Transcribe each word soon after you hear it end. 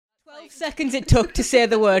12 seconds it took to say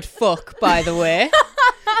the word fuck, by the way.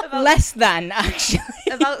 Less than, actually.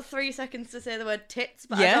 About 3 seconds to say the word tits,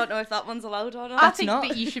 but I don't know if that one's allowed or not. I think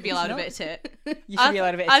that you should be allowed a bit of tit. You should be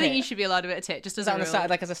allowed a bit of tit. I think you should be allowed a bit of tit, just as a rule.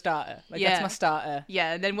 Like as a starter. That's my starter.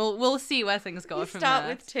 Yeah, and then we'll see where things go from there. You start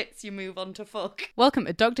with tits, you move on to fuck. Welcome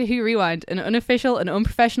to Doctor Who Rewind, an unofficial and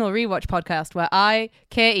unprofessional rewatch podcast where I,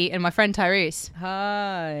 Katie, and my friend Tyrese.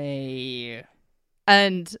 Hi.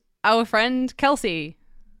 And our friend Kelsey.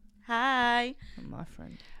 Hi. My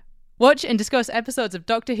friend. Watch and discuss episodes of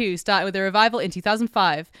Doctor Who starting with a revival in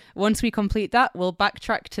 2005. Once we complete that, we'll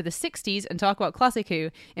backtrack to the 60s and talk about Classic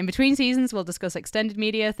Who. In between seasons, we'll discuss extended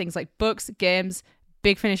media, things like books, games,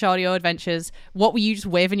 Big Finish audio adventures. What were you just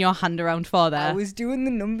waving your hand around for there? I was doing the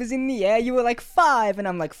numbers in the air. You were like 5, and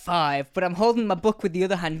I'm like 5. But I'm holding my book with the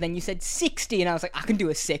other hand. Then you said 60, and I was like, I can do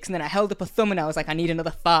a 6. And then I held up a thumb, and I was like, I need another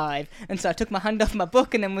 5. And so I took my hand off my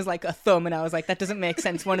book, and then was like a thumb, and I was like, that doesn't make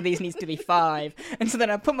sense. One of these needs to be 5. And so then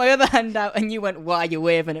I put my other hand out, and you went, what are you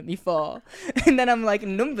waving at me for? And then I'm like,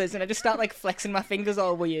 numbers, and I just start like flexing my fingers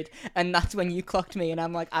all weird. And that's when you clocked me, and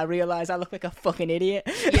I'm like, I realise I look like a fucking idiot.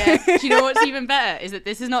 Yeah. Do you know what's even better? Is that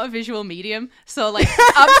this is not a visual medium, so like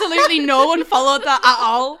absolutely no one followed that at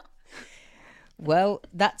all. Well,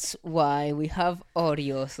 that's why we have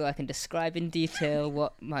audio, so I can describe in detail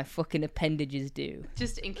what my fucking appendages do.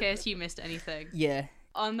 Just in case you missed anything. Yeah.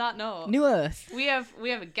 On that note, New Earth. we have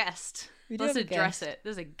a guest. Let's address it.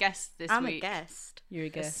 There's a guest this week. I'm a guest. You're a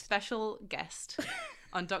guest. A special guest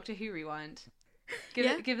on Doctor Who Rewind.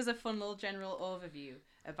 Give us a fun little general overview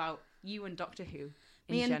about you and Doctor Who.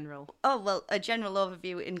 In general. Oh, well, a general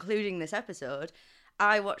overview, including this episode.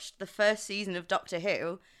 I watched the first season of Doctor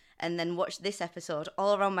Who and then watched this episode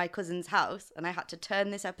all around my cousin's house, and I had to turn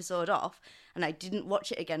this episode off, and I didn't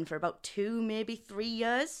watch it again for about 2, maybe 3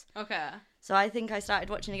 years. Okay. So I think I started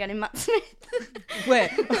watching again in Matt Smith.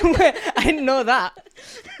 Wait, I didn't know that.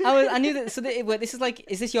 I knew that. So this is like,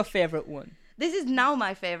 is this your favourite one? This is now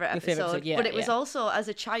my favourite episode, yeah, but it was also, as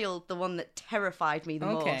a child, the one that terrified me the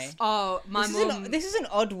most. Oh, my mum... This is an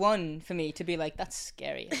odd one for me to be like, that's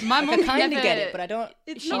scary. My mum I kind of get it, but I don't...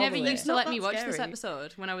 She never used to let me watch this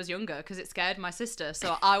episode when I was younger because it scared my sister,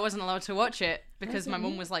 so I wasn't allowed to watch it because my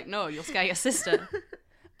mum was like, no, you'll scare your sister.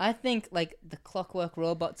 I think like the clockwork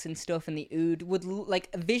robots and stuff and the Ood would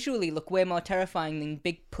like visually look way more terrifying than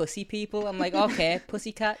big pussy people. I'm like, okay,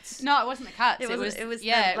 pussycats. No, it wasn't the cats. It was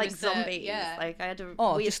zombies. Yeah. Like I had a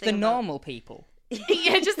weird just the normal people.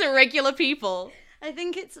 Yeah, just the regular people. I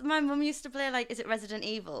think it's my mum used to play is it Resident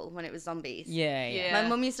Evil when it was zombies? Yeah. My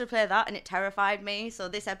mum used to play that and it terrified me. So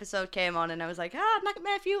this episode came on and I was like,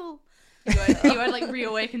 nightmare fuel. You had like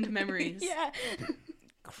reawakened memories. Yeah.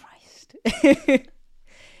 Christ.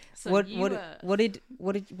 So what do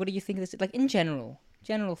you think of this? Like in general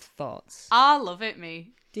thoughts. I love it,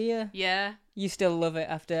 me. Do you? Yeah. You still love it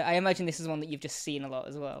after? I imagine this is one that you've just seen a lot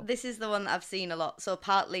as well. This is the one that I've seen a lot. So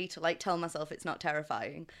partly to like tell myself it's not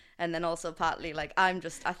terrifying, and then also partly like I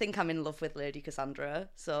think I'm in love with Lady Cassandra.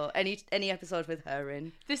 So any episode with her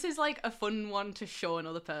in. This is like a fun one to show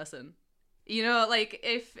another person. You know, like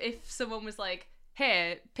if someone was like,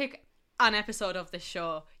 "Hey, pick an episode of this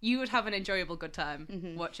show," you would have an enjoyable good time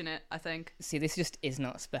watching it, I think. See, this just is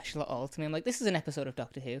not special at all to me. I'm like, this is an episode of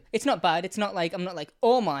Doctor Who. It's not bad. It's not like, I'm not like,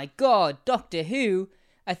 oh my god, Doctor Who.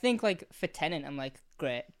 I think like for Tennant, I'm like,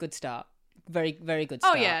 great, good start. Very, very good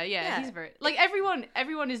start. Oh yeah. He's very like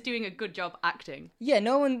everyone is doing a good job acting. Yeah,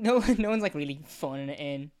 no one's like really phoning it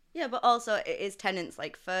in. Yeah, but also it is Tennant's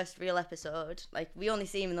like first real episode. Like we only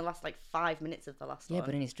see him in the last like 5 minutes of the last one. Yeah,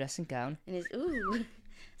 but in his dressing gown.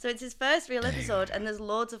 So it's his first real episode, and there's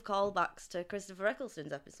loads of callbacks to Christopher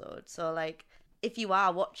Eccleston's episode. So, like, if you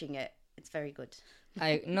are watching it, it's very good.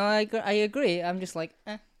 I agree. I'm just like,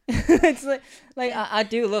 eh. It's like I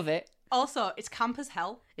do love it. Also, it's camp as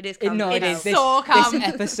hell. It is camp. It is. So camp. This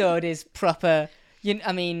episode is proper.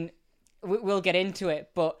 I mean, we'll get into it,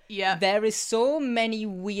 but there is so many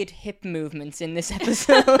weird hip movements in this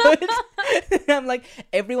episode. I'm like,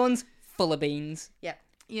 everyone's full of beans. Yeah.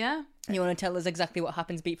 Yeah. You want to tell us exactly what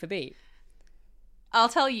happens beat for beat? I'll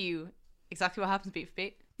tell you exactly what happens beat for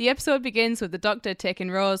beat. The episode begins with the Doctor taking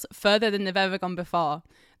Rose further than they've ever gone before.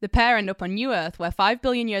 The pair end up on New Earth, where 5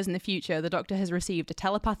 billion years in the future, the Doctor has received a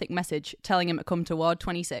telepathic message telling him to come to Ward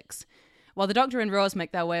 26. While the Doctor and Rose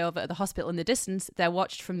make their way over to the hospital in the distance, they're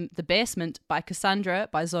watched from the basement by Cassandra,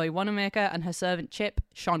 by Zoe Wanamaker, and her servant Chip,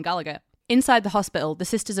 Sean Gallagher. Inside the hospital, the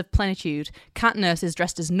Sisters of Plenitude, cat nurses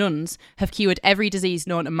dressed as nuns, have cured every disease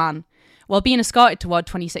known to man. While being escorted to Ward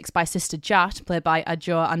 26 by Sister Jat, played by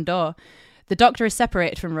Adjo Andor, the Doctor is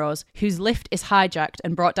separated from Rose, whose lift is hijacked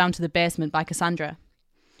and brought down to the basement by Cassandra.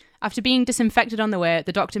 After being disinfected on the way,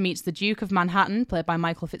 the Doctor meets the Duke of Manhattan, played by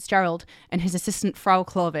Michael Fitzgerald, and his assistant Frau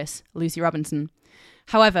Clovis, Lucy Robinson.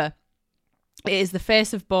 However, it is the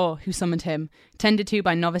face of Bo who summoned him, tended to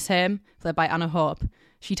by Novice Hame, played by Anna Hope.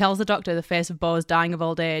 She tells the Doctor the face of Bo is dying of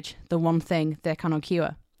old age, the one thing they cannot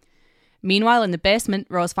cure. Meanwhile, in the basement,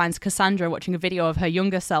 Rose finds Cassandra watching a video of her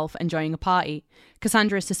younger self enjoying a party.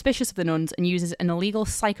 Cassandra is suspicious of the nuns and uses an illegal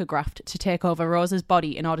psychograft to take over Rose's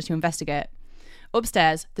body in order to investigate.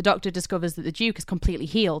 Upstairs, the Doctor discovers that the Duke is completely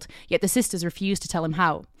healed, yet the sisters refuse to tell him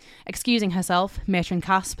how. Excusing herself, Matron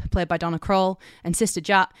Casp, played by Donna Kroll, and Sister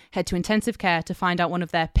Jat head to intensive care to find out one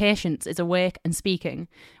of their patients is awake and speaking.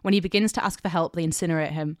 When he begins to ask for help, they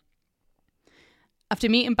incinerate him. After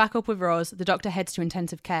meeting back up with Rose, the Doctor heads to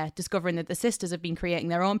intensive care, discovering that the sisters have been creating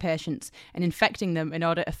their own patients and infecting them in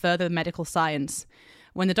order to further medical science.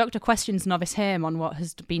 When the Doctor questions Novice Hame on what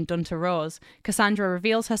has been done to Rose, Cassandra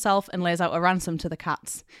reveals herself and lays out a ransom to the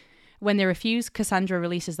cats. When they refuse, Cassandra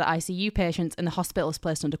releases the ICU patients and the hospital is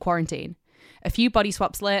placed under quarantine. A few body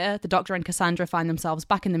swaps later, the Doctor and Cassandra find themselves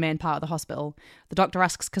back in the main part of the hospital. The Doctor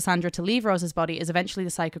asks Cassandra to leave Rose's body as eventually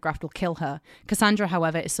the psychograft will kill her. Cassandra,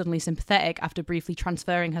 however, is suddenly sympathetic after briefly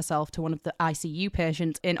transferring herself to one of the ICU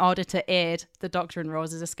patients in order to aid the Doctor and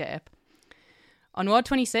Rose's escape. On Ward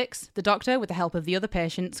 26, the Doctor, with the help of the other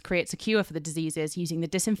patients, creates a cure for the diseases using the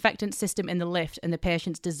disinfectant system in the lift and the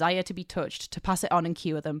patient's desire to be touched to pass it on and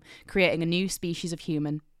cure them, creating a new species of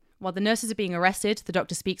human. While the nurses are being arrested, the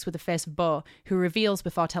Doctor speaks with the face of Bo, who reveals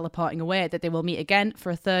before teleporting away that they will meet again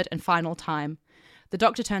for a third and final time. The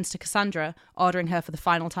Doctor turns to Cassandra, ordering her for the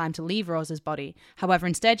final time to leave Rose's body. However,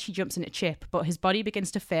 instead she jumps in at Chip, but his body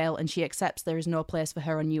begins to fail and she accepts there is no place for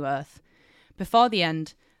her on New Earth. Before the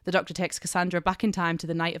end, the Doctor takes Cassandra back in time to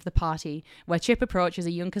the night of the party, where Chip approaches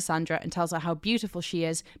a young Cassandra and tells her how beautiful she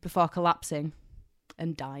is before collapsing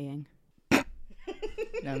and dying.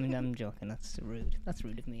 No, I mean, I'm joking. That's rude. That's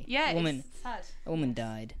rude of me. Yeah, Woman, it's sad. a woman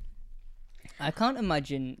died. I can't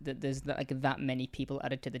imagine that there's like that many people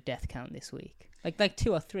added to the death count this week. Like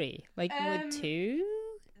 2 or 3. Like with 2.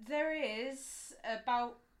 There is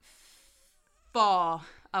about 4,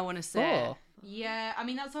 I want to say. 4. Yeah, I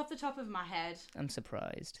mean, that's off the top of my head. I'm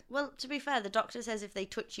surprised. Well, to be fair, the Doctor says if they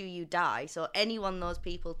touch you, you die. So anyone those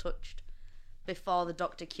people touched before the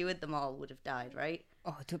Doctor cured them all would have died, right?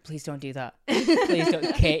 Oh, please don't do that. Please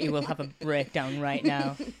don't. Katie will have a breakdown right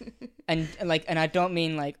now. And I don't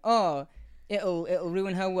mean like, oh, it'll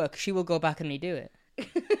ruin her work. She will go back and redo it.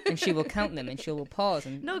 And she will count them and she will pause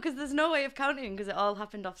and No, because there's no way of counting because it all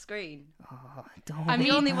happened off screen. oh, don't. I mean,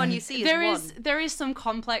 The only one you see is one. There is some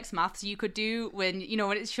complex maths you could do when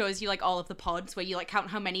it shows you like all of the pods where you like count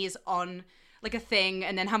how many is on like a thing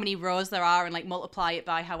and then how many rows there are and like multiply it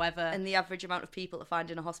by however. And the average amount of people to find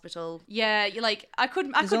in a hospital. Yeah, you like I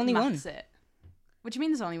could only maths it. What do you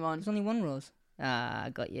mean there's only one? There's only 1 Rose. Ah, I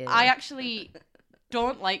got you. I actually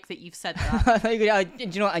don't like that you've said that. I thought you were gonna, do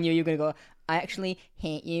you know what? I knew you were going to go, I actually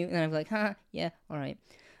hate you. And I'm like, yeah, all right.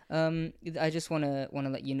 I just want to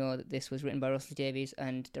let you know that this was written by Russell Davies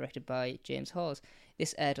and directed by James Hawes.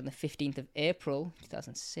 This aired on the 15th of April,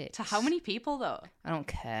 2006. To how many people though? I don't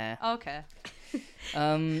care. Okay.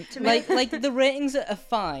 Like the ratings are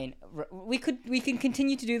fine. We can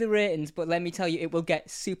continue to do the ratings, but let me tell you, it will get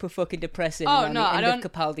super fucking depressing. Oh, around no, the I end don't-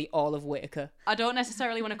 of Capaldi, all of Whittaker. I don't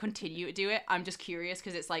necessarily want to continue to do it. I'm just curious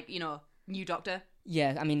because it's like, new Doctor.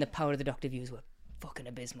 Yeah, I mean, the Power of the Doctor views were fucking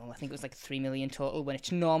abysmal. I think it was like 3 million total, when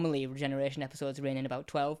it's normally Regeneration episodes reign in about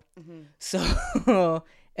 12. Mm-hmm. So,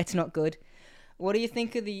 it's not good. What do you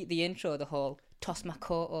think of the intro, the whole toss my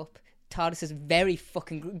coat up? TARDIS is very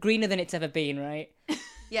fucking greener than it's ever been, right?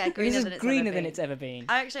 Yeah, This is greener than it's ever been.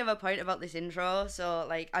 I actually have a point about this intro. So,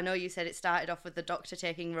 like, I know you said it started off with the Doctor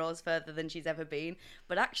taking Rose further than she's ever been,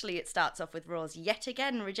 but actually it starts off with Rose yet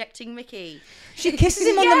again rejecting Mickey. She kisses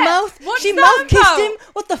him on the mouth. what's She that mouth kissed about? him.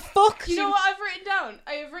 What the fuck? You know what I've written down?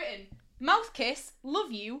 I have written mouth kiss,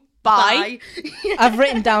 love you, bye. I've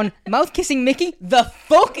written down mouth kissing Mickey, the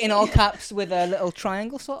fuck, in all caps with a little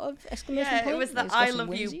triangle sort of exclamation Yeah, point. it was the It's got I some love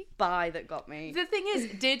you whimsy. bye that got me. The thing is,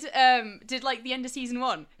 did like the end of season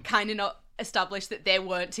 1 kind of not establish that they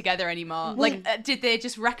weren't together anymore? Like, did they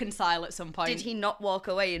just reconcile at some point? Did he not walk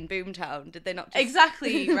away in Boomtown? Did they not just...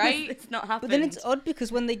 Exactly, right? It's not happened. But then it's odd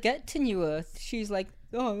because when they get to New Earth, she's like,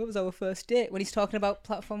 "Oh, that was our first date." When he's talking about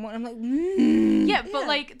Platform 1, I'm like, Yeah, but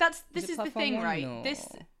like this Is it is the Platform thing, 1? right? No.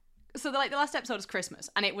 So the last episode is Christmas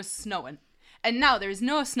and it was snowing, and now there is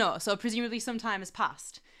no snow, so presumably some time has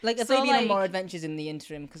passed. Like, have So, they been on like- more adventures in the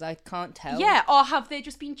interim? Because I can't tell. Yeah, or have they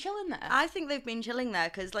just been chilling there? I think they've been chilling there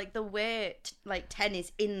because, like, the way, like, Ten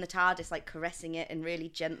is in the TARDIS, like, caressing it and really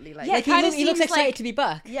gently, like... Yeah, Like, kinda he looks seems excited like- to be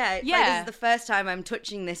back. Yeah, it's Yeah. like, this is the first time I'm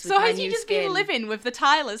touching this with So my has new he just skin. been living with the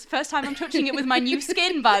Tylers? First time I'm touching it with my new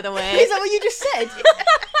skin, by the way. Is that what you just said?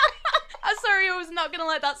 I'm sorry, I was not going to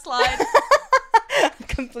let that slide. I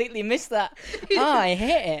completely missed that. Oh, I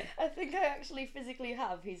hate it. I think I actually physically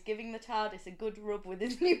have. He's giving the TARDIS a good rub with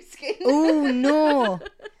his new skin. Oh, no.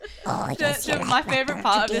 My favourite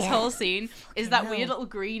part of this whole scene is that weird little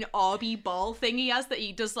green orby ball thing he has that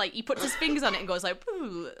he does, like, he puts his fingers on it and goes like,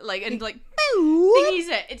 poo, like, and like, thingies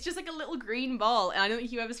it. It's just like a little green ball, and I don't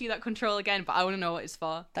think you ever see that control again, but I want to know what it's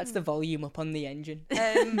for. That's the volume up on the engine.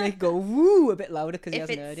 Um, They go woo a bit louder because he if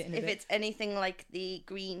hasn't heard it in a if bit. it's anything like the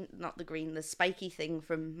green, not the green, the spiky thing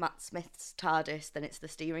from Matt Smith's TARDIS, then it's the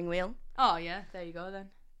steering wheel. Oh yeah, there you go then.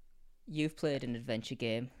 You've played an adventure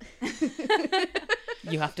game.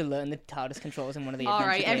 You have to learn the TARDIS controls in one of the All adventure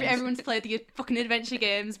right, games. everyone's played the fucking adventure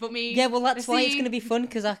games, but me. Yeah, well, that's why it's See? going to be fun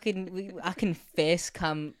because I can face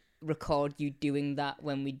cam record you doing that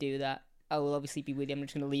when we do that. I will obviously be with you. I'm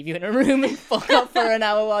just going to leave you in a room and fuck up for an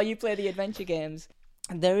hour while you play the adventure games.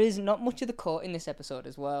 There is not much of the court in this episode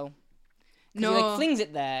as well. 'Cause No. he like flings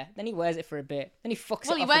it there, then he wears it for a bit, then he fucks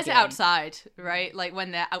Well, it he off wears it again. outside, right? Like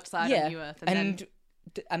when they're outside Yeah, on New Earth, and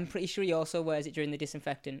I'm pretty sure he also wears it during the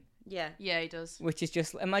disinfectant, Yeah. yeah, he does. which is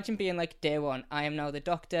just imagine being like day one. I am now the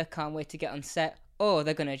doctor. Can't wait to get on set. Oh,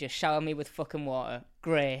 they're gonna just shower me with fucking water.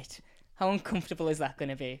 Great. How uncomfortable is that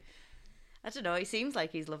gonna be? I don't know, he seems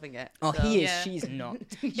like he's loving it. Oh, so- he is. Yeah. She's not.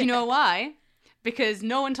 You know why? Because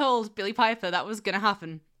no one told Billie Piper that was gonna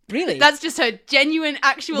happen. Really? That's just her genuine,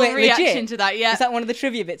 actual Wait, reaction legit? to that. Yeah, Is that one of the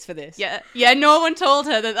trivia bits for this? yeah. No one told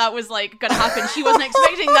her that was like gonna happen. She wasn't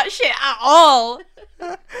expecting that shit at all.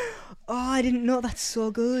 Oh, I didn't know. That's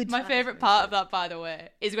so good. My favorite part of that, by the way,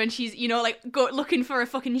 is when she's, like, looking for a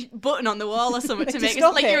fucking button on the wall or something to To make it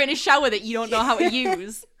stop like it. you're in a shower that you don't know how to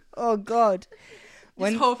use. Oh God.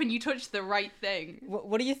 Just hoping you touch the right thing.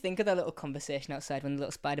 What do you think of that little conversation outside when the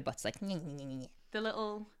little spider bot's like? The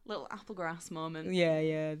little applegrass moment.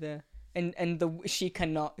 Yeah. She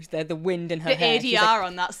cannot. The wind in her The hair. She's ADR like,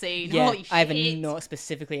 on that scene. yeah, Holy shit. I have a note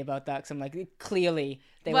specifically about that because I'm like, clearly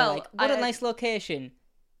they Well, were like, what a I- nice location.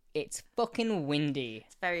 It's fucking windy.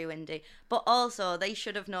 It's very windy. But also, they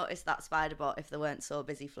should have noticed that spider bot if they weren't so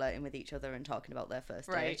busy flirting with each other and talking about their first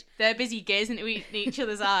Right. date. They're busy gazing into each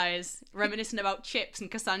other's eyes, reminiscing about Chips,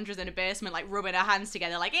 and Cassandra's in a basement, like, rubbing her hands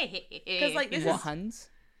together, like, eh. Because, like, this What is... hands?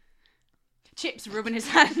 Chips rubbing his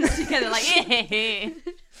hands together, like, eh.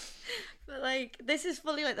 But, like, this is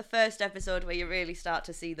fully, like, the first episode where you really start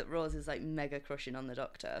to see that Rose is, like, mega crushing on the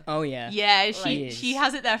Doctor. Oh yeah. Yeah, Like, she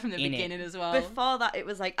has it there from the in it. beginning as well. Before that, it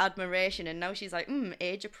was, like, admiration, and now she's like,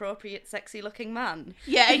 age-appropriate, sexy-looking man.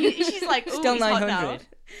 Yeah, and she's like, ooh, Still he's hot now.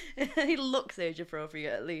 900. He looks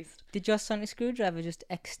age-appropriate, at least. Did your sonic screwdriver just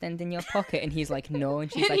extend in your pocket? And he's like, no. And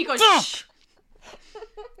she's And he like, goes, shh.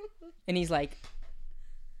 and he's like,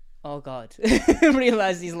 oh God.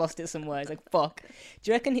 Realizes he's lost it somewhere. He's like, fuck.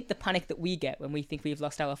 Do you reckon the panic that we get when we think we've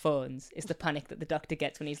lost our phones is the panic that the Doctor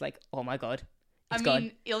gets when he's like, oh my God, it's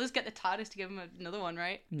gone? He'll just get the TARDIS to give him another one,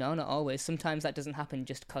 right? No, not always. Sometimes that doesn't happen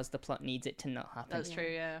just because the plot needs it to not happen. That's true,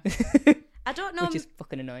 yeah. I don't know. Which is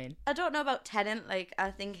fucking annoying. I don't know about Tennant. Like, I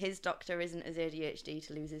think his doctor isn't as ADHD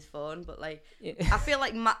to lose his phone, but like, Yeah. I feel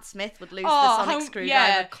like Matt Smith would lose Oh, the sonic how- screwdriver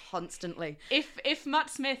yeah. constantly. If Matt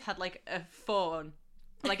Smith had like a phone,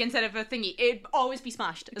 like instead of a thingy, it'd always be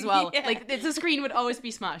smashed as well. Yeah. Like the screen would always be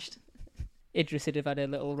smashed. Idris would have had a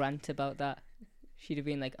little rant about that. She'd have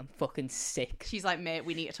been like, I'm fucking sick. She's like, mate,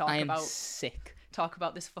 we need to talk I am about sick.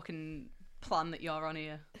 this fucking plan that you're on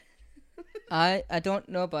here. I don't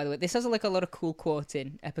know, by the way. This has like a lot of cool quotes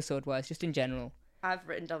in episode-wise, just in general. I've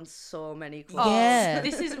written down so many quotes. Oh, Yeah.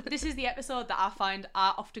 This is the episode that I find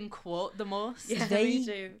I often quote the most. Yeah, They me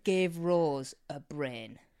too. gave Rose a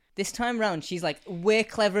brain. This time round, she's like way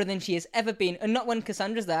cleverer than she has ever been. And not when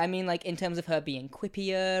Cassandra's there, I mean like in terms of her being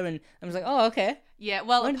quippier. And I was like, oh, okay. Yeah,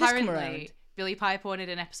 well, When did this come apparently around? Billie Piper wanted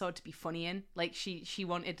an episode to be funny in. Like she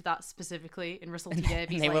wanted that specifically, and Russell T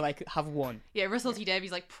Davies. And they were like, have one. yeah, Russell T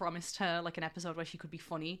Davies like promised her like an episode where she could be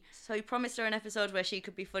funny. So he promised her an episode where she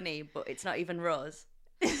could be funny, but it's not even Rose.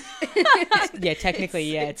 Yeah, technically,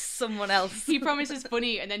 yeah. It's someone else. He promises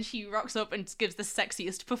funny, and then she rocks up and gives the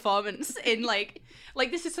sexiest performance in like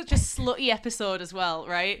this is such a slutty episode as well,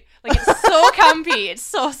 right? Like it's so campy, it's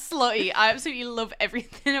so slutty. I absolutely love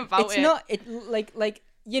everything about It's it. not, like,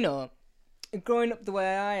 you know, growing up the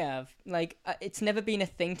way I have, like, it's never been a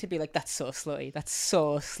thing to be like, that's so slutty, that's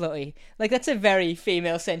so slutty. Like, that's a very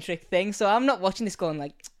female-centric thing, so I'm not watching this going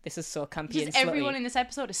like, this is so campy and Just slutty. everyone in this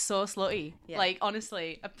episode is so slutty. Yeah. Like,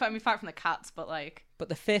 honestly. I mean, apart from the cats, but like... But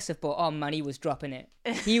the face of Bo, oh man, he was dropping it.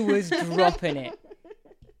 He was dropping it.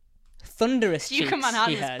 Thunderous cheeks Superman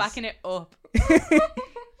he is has. backing it up.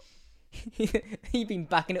 He's been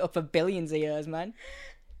backing it up for billions of years, man.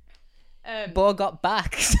 Bo Bo got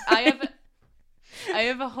back. I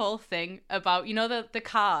have a whole thing about, you know, the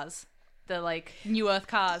cars, the like New Earth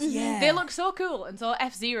cars. Yeah. They look so cool and so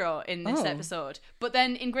F-Zero in this Oh. episode. But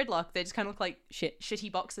then in Gridlock, they just kind of look like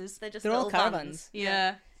shitty boxes. They're just They're all little caravans. vans.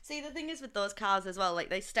 Yeah. See, the thing is with those cars as well, like,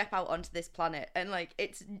 they step out onto this planet and, like,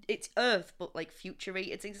 it's Earth, but, like, future-y.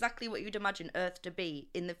 It's exactly what you'd imagine Earth to be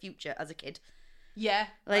in the future as a kid. Yeah,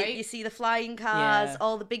 Like, right? you see the flying cars, Yeah.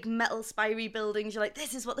 all the big metal spiry buildings, you're like,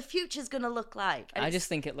 this is what the future's gonna look like. And I it's- just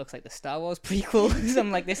think it looks like the Star Wars prequel. So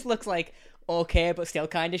I'm like, this looks like okay, but still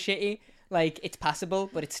kind of shitty. Like, it's passable,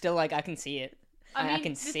 but it's still like, I can see it. I mean,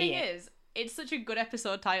 can the see thing it. is, it's such a good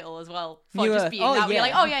episode title as well for New just Earth. being Oh, that. We're yeah.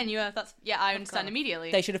 like, oh yeah, New Earth. That's I understand course.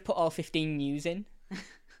 immediately. They should have put all 15 news in.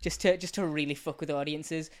 Just to really fuck with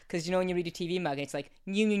audiences. Because, you know, when you read a TV mag, it's like,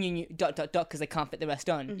 new, ... because they can't fit the rest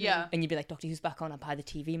on. Yeah. And you'd be like, Doctor Who's back on, I'll buy the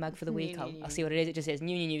TV mag for the week, I'll see what it is. It just says,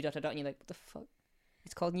 new, ... and you're like, what the fuck?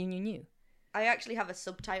 It's called new. I actually have a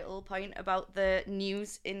subtitle point about the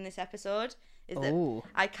news in this episode. Is that Oh.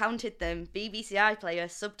 I counted them. BBC iPlayer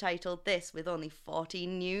subtitled this with only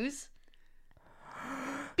 14 news.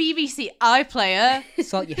 BBC iPlayer.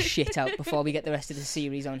 Sort your shit out before we get the rest of the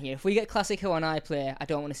series on here. If we get Classic Who on iPlayer, I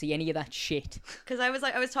don't want to see any of that shit. Because I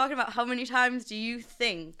was talking about how many times do you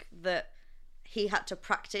think that he had to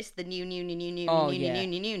practice the new.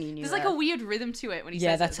 There's like a weird rhythm to it when he says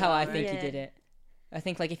Yeah, it that's as how well, I right? think Yeah. he did it. I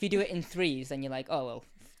think, like, if you do it in threes, then you're like, oh, well,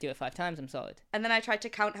 do it 5 times, I'm sorted. And then I tried to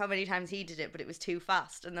count how many times he did it, but it was too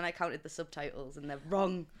fast. And then I counted the subtitles, and they're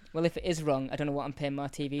wrong. Well, if it is wrong, I don't know what I'm paying my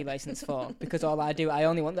TV license for. Because all I do,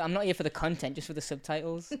 I'm not here for the content, just for the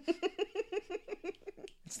subtitles.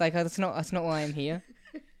 It's like, that's not why I'm here.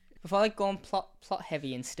 Before I go on plot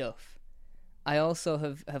heavy and stuff, I also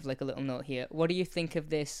have like a little note here. What do you think of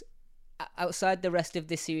this, outside the rest of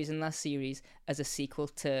this series and last series, as a sequel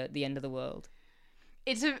to The End of the World?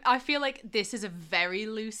 I feel like this is a very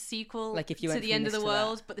loose sequel Like, if you to went The from End of this the to that.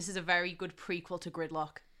 World, but this is a very good prequel to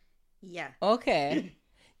Gridlock. Yeah. Okay.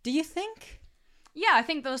 Do you think? Yeah, I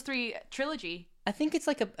think those three trilogy. I think it's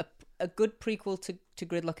like a good prequel to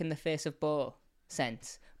Gridlock in the face of Bo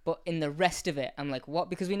sense. But in the rest of it, I'm like, what?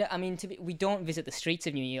 Because we know, I mean, we don't visit the streets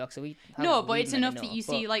of New York, so we... No, but it's meant to enough that know, you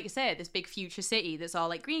see, but like you said, this big future city that's all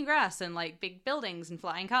like green grass and like big buildings and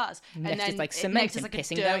flying cars. Next and then is, like, it- cement next is and like a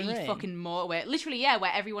pissing down dirty rain. fucking motorway. Literally, yeah,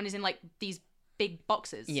 where everyone is in like these big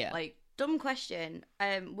boxes. Yeah. Like Dumb question.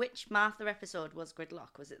 Which Martha episode was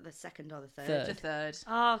Gridlock? Was it the second or the third? the third.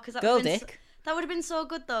 Oh, because that Girl would have been dick. that would have been so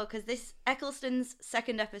good though. Because this Eccleston's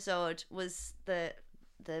second episode was the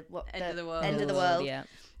End of the world. End of the world. Yeah.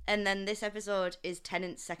 And then this episode is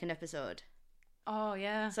Tennant's second episode. Oh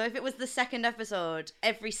yeah. So if it was the second episode,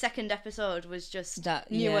 every second episode was just That-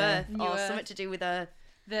 New yeah. Earth New or Earth. something to do with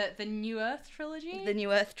The New Earth trilogy. the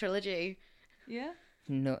New Earth trilogy. Yeah.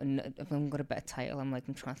 No, I haven't got a better title. I'm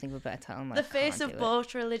trying to think of a better title. I'm like, The I Face can't of do it. Bo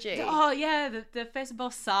trilogy. Oh yeah, the Face of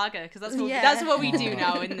Boss saga, because that's Yeah. that's what we do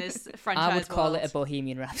now in this franchise. I would call world. it a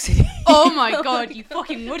Bohemian Rhapsody. Oh my god, you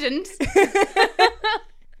fucking wouldn't.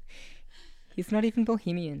 He's not even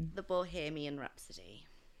Bohemian. The Bohemian Rhapsody.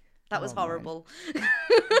 That was Oh, man. horrible.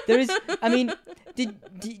 There is. I mean,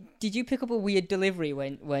 did you pick up a weird delivery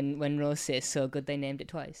when Rose says "so good" they named it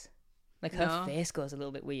twice? Like her No. face goes a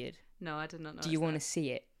little bit weird. No, I did not know. Do you want to see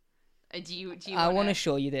it? Do you? I want to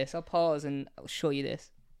show you this. I'll pause and I'll show you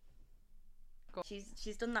this.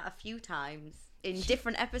 She's done that a few times in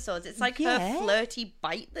different episodes. It's like Yeah. her flirty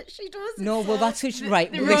bite that she does. No, well that's what's right.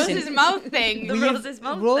 The Listen, Rose's mouth thing. The Rose's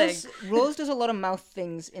mouth Rose, thing. Rose does a lot of mouth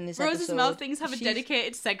things in this Rose's episode. mouth things have a She's-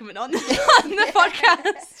 dedicated segment on the, on the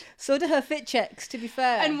podcast. So do her fit checks. To be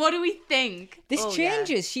fair, And what do we think? this Oh, yeah.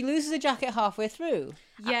 changes. She loses a jacket halfway through.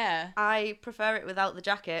 Yeah. I prefer it without the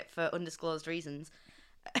jacket for undisclosed reasons.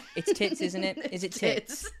 It's tits, isn't it? Is it It's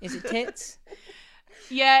tits? tits. Is it tits?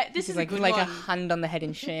 Yeah, this She's is like a good like one. a hand on the head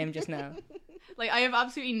in shame just now. Like, I have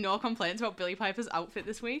absolutely no complaints about Billie Piper's outfit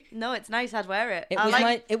this week. No, it's nice. I'd wear it.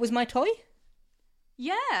 It was my toy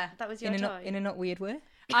Yeah. That was your toy. in a not weird way.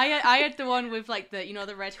 I had the one with like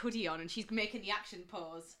the red hoodie on, and she's making the action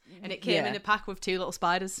pose, and it came Yeah. in a pack with 2 little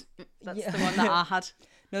spiders. That's Yeah. the one that I had.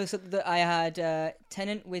 No, so I had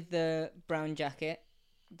Tennant with the brown jacket,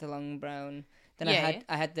 the long brown. Then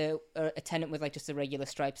I had the a tenant with like just the regular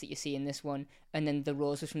stripes that you see in this one, and then the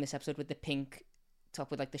rose was from this episode with the pink top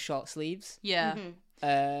with like the short sleeves. Yeah.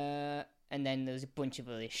 And then there was a bunch of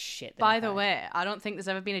other shit. By the way, I don't think there's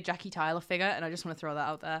ever been a Jackie Tyler figure, and I just want to throw that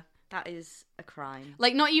out there. That is a crime.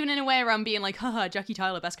 Like, not even in a way where I'm being like, haha, Jackie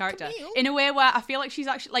Tyler, best character. In a way where I feel like she's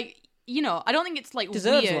actually, like, you know, I don't think it's, like,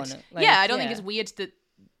 deserves weird. one. Like, I don't think it's weird that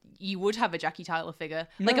you would have a Jackie Tyler figure.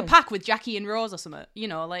 Like a No. pack with Jackie and Rose or something, you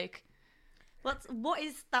know, like... What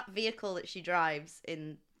is that vehicle that she drives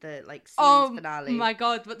in the, like, series finale? Oh my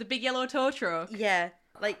god, but the big yellow tow truck. Yeah,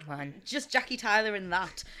 like, Man. just Jackie Tyler in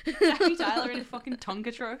that. Jackie Tyler in a fucking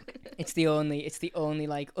Tonka truck. It's the only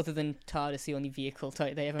like, other than TARDIS, the only vehicle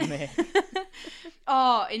type they ever made.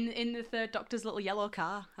 Oh, in the third Doctor's little yellow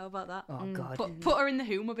car. How about that? Oh god. Put her in the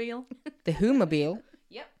Who-mobile. The Who-mobile.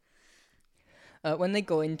 Yep. When they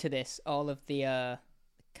go into this, all of the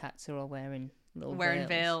cats are all wearing little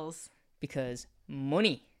Veils. because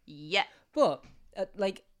money. Yeah. But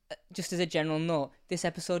just as a general note, this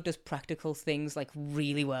episode does practical things like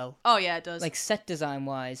really well. Oh yeah, it does. Like set design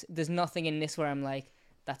wise, there's nothing in this where I'm like,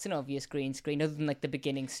 that's an obvious green screen, other than like the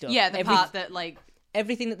beginning stuff. yeah, the part that like...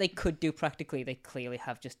 Everything that they could do practically, they clearly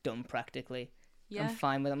have just done practically. Yeah. I'm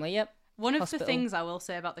fine with them. Like, yep. One of hospital. the things I will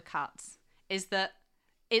say about the cats is that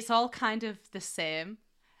it's all kind of the same.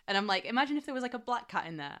 And I'm like, imagine if there was like a black cat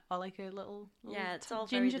in there, or like a little Yeah, it's all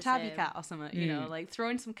very ginger the tabby same. cat or something, you know, like throw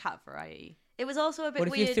in some cat variety. It was also a bit What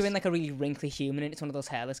if weird. you threw in like a really wrinkly human and it's one of those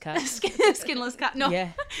hairless cats? Skinless cat. No. Yeah.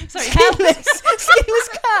 Sorry. Skinless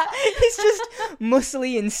cat. It's just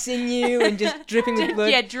muscly and sinew and just dripping with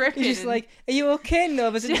blood. Yeah, dripping. It's just like, are you okay?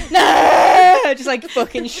 No, but no, just like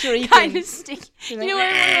fucking shrieking. Kind of sticky. You're You know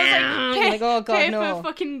like, when it was like, like, oh god, pay no. for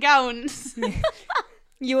fucking gowns.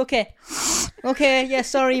 You okay? Okay, yeah,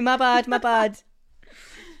 sorry, my bad.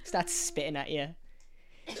 Starts spitting at you.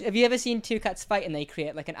 Have you ever seen two cats fight and they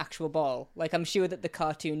create like an actual ball? Like, I'm sure that the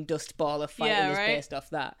cartoon Dust Ball of fighting is right? based off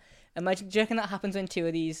that. Imagine, do you reckon that happens when two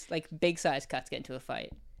of these like big sized cats get into a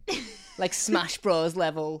fight? Like Smash Bros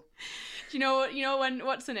level. Do you know when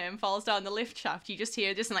what's her name falls down the lift shaft? You just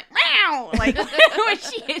hear just like meow, like when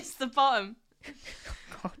she hits the bottom.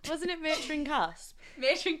 God. Wasn't it Matron Casp?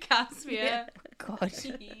 Matron Casp, yeah. God.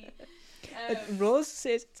 Rose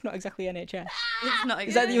says it's not exactly NHS. It's not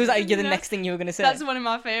Is that exactly. was that the No. next thing you were gonna say? That's one of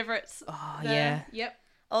my favourites. Oh There. yeah. Yep.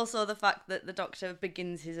 Also, the fact that the Doctor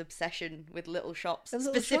begins his obsession with little shops, The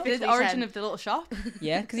little specifically The origin 10. of the little shop.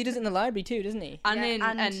 Yeah, because he does it in the library too, doesn't he? And Yeah, in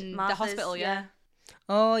and and the Martha's, hospital, yeah.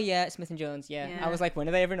 Oh yeah, Smith and Jones. Yeah. Yeah. I was like, when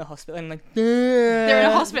are they ever in a hospital? And I'm like, They're in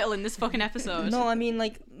a hospital in this fucking episode. No, I mean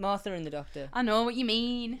like Martha and the Doctor. I know what you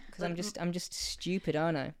mean. Because I'm just stupid,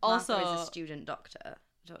 aren't I? Also, Martha is a student doctor. I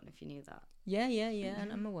don't know if you knew that. Yeah.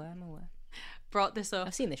 And I'm aware. brought this up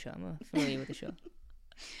I've seen the show. I'm familiar with the show.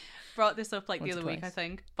 like Once the or other week, I twice.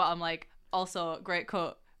 think. But I'm like, also great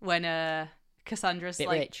cut when Cassandra's Bit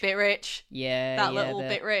like rich. bit rich. Yeah. That yeah, little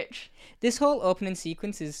bit rich. This whole opening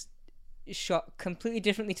sequence is shot completely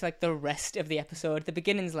differently to like the rest of the episode. The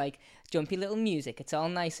beginning's like jumpy little music. It's all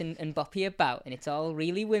nice and boppy about, and it's all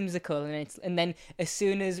really whimsical. And then as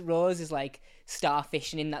soon as Rose is like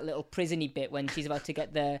starfishing in that little prisony bit when she's about to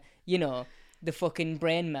get the fucking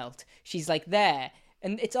brain melt, she's like there,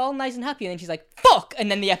 and it's all nice and happy. And then she's like fuck, and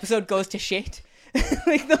then the episode goes to shit.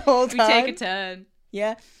 Like the whole We time. take a turn.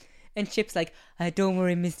 Yeah. And Chip's like, don't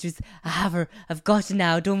worry, mistress. I have her. I've got her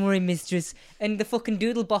now. Don't worry, mistress. And the fucking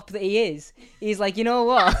doodle bop that he is, he's like, you know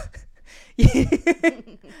what?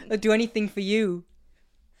 I'll do anything for you.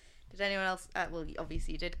 Did anyone else? Well,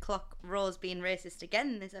 obviously you did. Clock Rose being racist again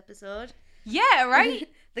in this episode. Yeah, right.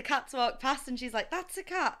 The cats walk past and she's like, "That's a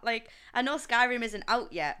cat." Like, I know Skyrim isn't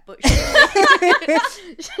out yet, but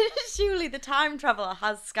surely the time traveler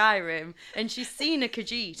has Skyrim and she's seen a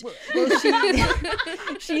Khajiit.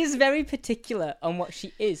 Well, she is very particular on what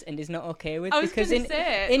she is and is not okay with. I was because gonna in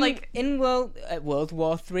say, like- in World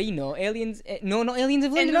War III, no aliens, not aliens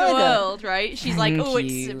of In London the either. world, right? She's like, Thank oh,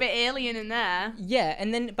 it's you. a bit alien in there. Yeah,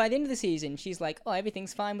 and then by the end of the season, she's like, oh,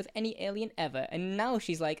 everything's fine with any alien ever. And now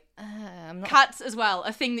she's like, I'm not. Cats as well,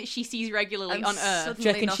 a thing that she sees regularly I'm on Earth. Do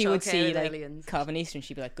you reckon not she would okay see with like aliens. Carvin Easter and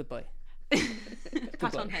she'd be like, good boy.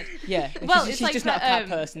 Pat on head. Yeah. Well, she's it's like just not a that, cat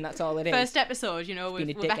person. That's all it is. First episode, you know, with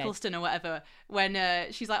being a dickhead. Eccleston or whatever, when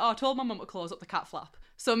she's like, oh, I told my mum to close up the cat flap.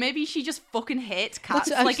 So maybe she just fucking hates cats.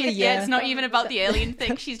 That's Like, actually, yeah, yeah. it's not even about the alien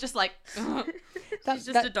thing. She's just like, ugh. that she's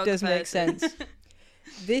just that a dog does make person. sense.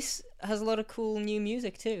 This has a lot of cool new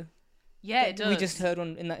music too. Yeah, it does. We just heard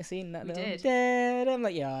one in that scene. That We little did. dad. I'm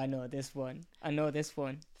like, yeah, I know this one.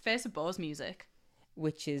 Face of Bo's music.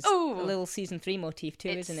 Which is Ooh. a little season 3 motif too,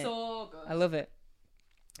 It's isn't it? so good. I love it.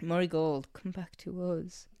 Murray Gold, come back to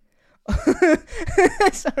us.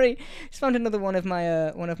 Sorry, just found another one of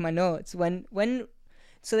my notes.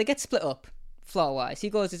 So they get split up floor wise. He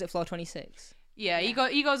goes, is it floor 26? Yeah, he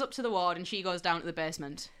goes up to the ward and she goes down to the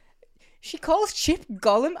basement. She calls Chip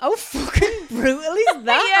Gollum. How fucking brutal is that?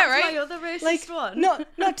 Yeah, That's right. my other racist one.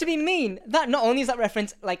 Not to be mean. That not only is that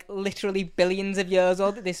reference like literally billions of years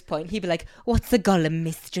old at this point, he'd be like, "What's the Gollum,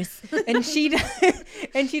 mistress?" And she'd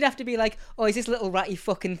have to be like, "Oh, is this little ratty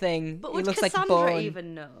fucking thing? But He would looks Cassandra like bone."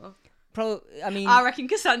 even know? I mean, I reckon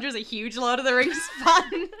Cassandra's a huge Lord of the Rings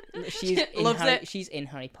fan. Loves it. She's in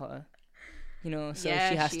Harry Potter. You know, so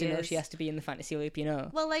Yeah, she has she to know. is. She has to be in the fantasy loop. You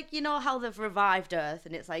know. Well, like, you know how they've revived Earth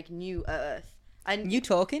and it's like New Earth. And New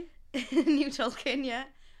talking. New Tolkien, yeah.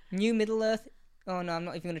 New Middle Earth. Oh no, I'm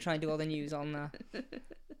not even gonna try and do all the news on that.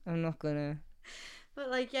 I'm not gonna.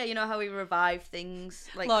 But like, yeah, you know how we revive things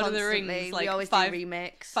like Lord of the constantly. Rings, like we always five- do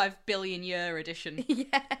remakes. 5 billion year edition.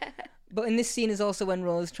 Yeah. But in this scene is also when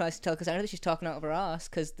Rose tries to tell Cassandra that she's talking out of her ass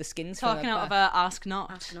because the skin's from Talking her out of back. a ask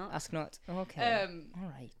not. Ask not. Ask not. Okay. Um, All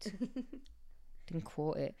right. Didn't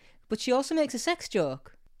quote it. But she also makes a sex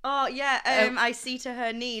joke. Oh yeah, I see to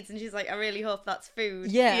her needs, and she's like, I really hope that's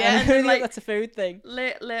food. Yeah, Yeah, and and then, like, that's a food thing.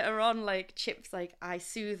 Later on, like Chip's like, I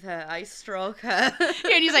soothe her, I stroke her. yeah,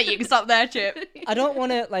 and he's like, you can stop there, Chip. I don't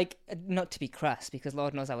want to, like, not to be crass, because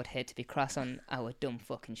Lord knows I would hate to be crass on our dumb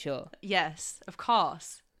fucking show. Yes, of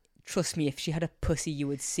course. Trust me, if she had a pussy, you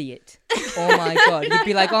would see it. Oh my god. You'd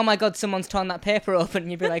be like, oh my god, someone's torn that paper open.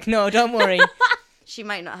 And you'd be like, no, don't worry. She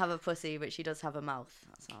might not have a pussy, but she does have a mouth.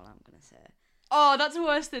 That's all I'm gonna say. Oh, that's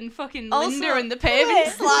worse than fucking Also- Linda and the paving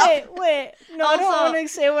slap. Wait. No, I don't Also, want to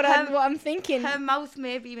say what her- I'm thinking. Her mouth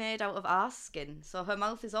may be made out of arse skin, so her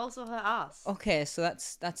mouth is also her arse. Okay, so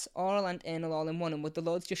that's oral and anal all in one, and would the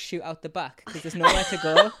loads just shoot out the back because there's nowhere to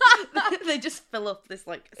go? They just fill up this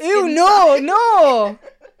like. Ew, no!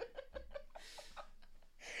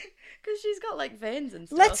 Because she's got like veins and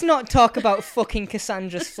stuff. Let's not talk about fucking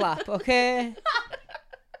Cassandra's flap, okay?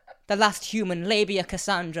 The last human labia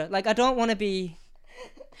Cassandra. Like, I don't want to be.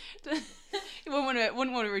 You wouldn't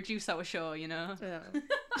want to reduce our show, you know. Yeah.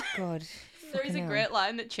 God. There is a fucking great hell.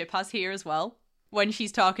 line that Chip has here as well when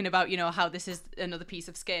she's talking about, you know, how this is another piece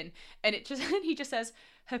of skin, and he just says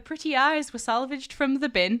her pretty eyes were salvaged from the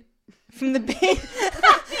bin. From the bin.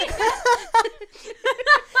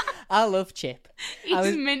 I love Chip.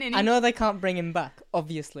 He's minting. I know they can't bring him back,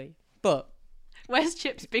 obviously, but Where's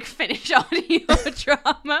Chip's big finish audio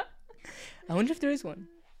drama? I wonder if there is one.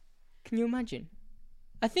 Can you imagine?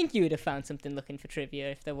 I think you would have found something looking for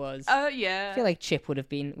trivia if there was. Oh I yeah. feel like Chip would have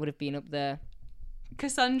been up there.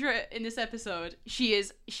 Cassandra in this episode, she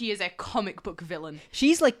is a comic book villain.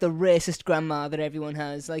 She's like the racist grandma that everyone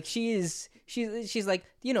has. Like she's like,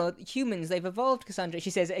 you know, humans, they've evolved, Cassandra. She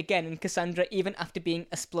says it again, and Cassandra, even after being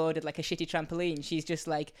exploded like a shitty trampoline, she's just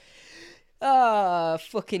like,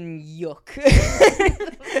 fucking yuck.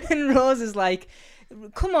 And Rose is like,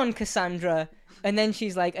 come on, Cassandra. And then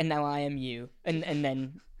she's like, and now I am you. And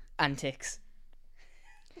then antics.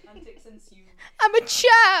 Antics ensue. I'm a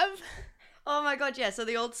chav! Oh my god, yeah, so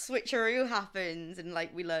the old switcheroo happens and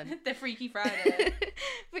like we learn. The Freaky Friday.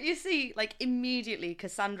 But you see, like immediately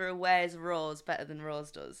Cassandra wears Rose better than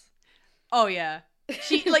Rose does. Oh yeah.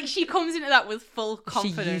 She comes into that with full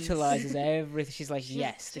confidence. She utilises everything. She's like,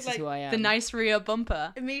 yes, this like, is who I am. The nice rear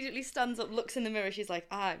bumper. Immediately stands up, looks in the mirror, she's like,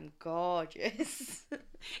 I'm gorgeous.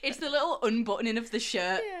 It's the little unbuttoning of the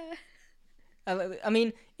shirt. Yeah. I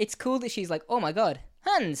mean, it's cool that she's like, oh my god,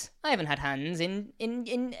 hands. I haven't had hands in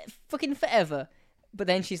fucking forever. But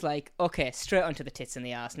then she's like, okay, straight onto the tits and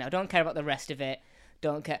the arse now. Don't care about the rest of it.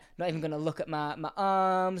 Don't care. Not even going to look at my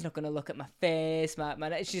arms. Not going to look at my face.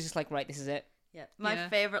 She's just like, right, this is it. Yeah. My Yeah.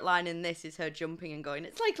 favourite line in this is her jumping and going,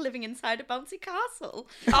 it's like living inside a bouncy castle.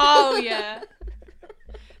 Oh yeah.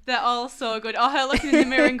 They're all so good. Oh, her looking in the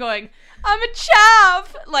mirror and going, I'm a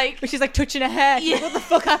chav! Like, But she's like touching her hair. She's like, what the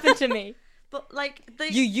fuck happened to me? But like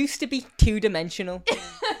You used to be two-dimensional.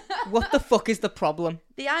 What the fuck is the problem?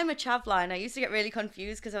 the I'm a chav line, I used to get really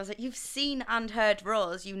confused because I was like, you've seen and heard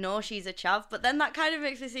Rose, you know she's a chav, but then that kind of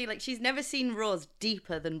makes me see like she's never seen Rose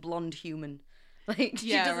deeper than blonde human. Like,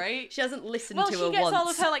 Yeah, right? She hasn't listened well, to she her gets once. all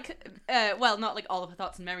of her, like, well, not like all of her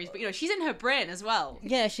thoughts and memories, but, you know, she's in her brain as well.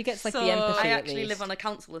 Yeah, she gets like So, the empathy. I at actually least. live on a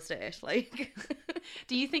council estate, like.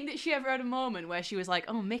 Do you think that she ever had a moment where she was like,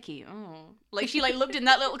 oh, Mickey, oh. Like, she, like, looked in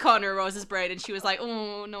that little corner of Rose's brain and she was like,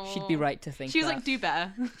 oh, no. She'd be right to think She was that. like, do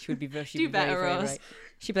better. She would be very. She'd Do be very, better, very Rose. right.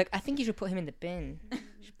 She'd be like, I think you should put him in the bin. You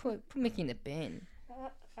should put Mickey in the bin.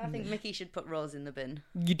 I think Mickey should put Rose in the bin.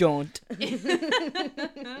 You don't.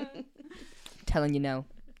 Telling you now,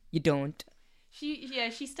 you don't.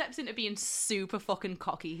 She steps into being super fucking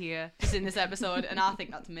cocky here, just in this episode, and I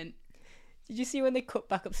think that's mint. Did you see when they cut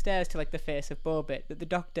back upstairs to like the face of Bo bit that the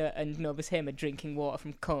doctor and Novus him are drinking water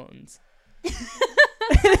from cones?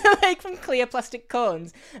 Like from clear plastic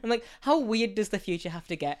cones. I'm like, how weird does the future have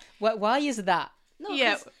to get? Why is that? No,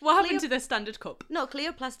 Yeah, 'cause what happened to the standard cup? No,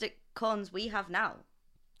 clear plastic cones we have now.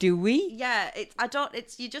 Do we? Yeah,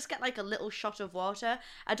 you just get like a little shot of water.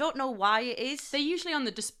 I don't know why it is. They're usually on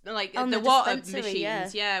the On the the water dispensary,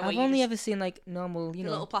 machines. Yeah, where I've you only just- ever seen like normal, the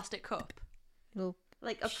little plastic cup. little.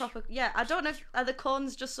 Like a proper, yeah. I don't know if are the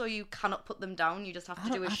cones just so you cannot put them down. You just have to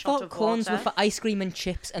do a I shot thought of cones water. were for ice cream and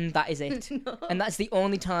chips, and that is it. No. And that's the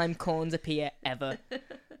only time cones appear ever.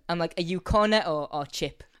 I'm like, are you cornet or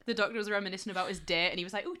chip? The doctor was reminiscing about his date, and he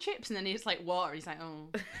was like, "Oh, chips," and then he's like, "Water." He's like, "Oh."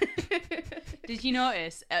 Did you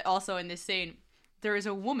notice also in this scene there is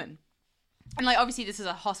a woman, and like obviously this is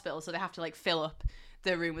a hospital, so they have to like fill up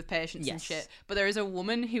the room with patients and Yes. shit. But there is a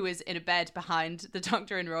woman who is in a bed behind the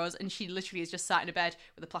doctor and Rose, and she literally is just sat in a bed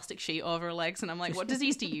with a plastic sheet over her legs. And I'm like, what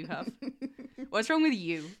disease do you have? What's wrong with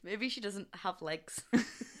you? Maybe she doesn't have legs.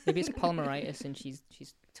 Maybe it's polymeritis and she's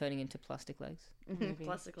turning into plastic legs. Maybe.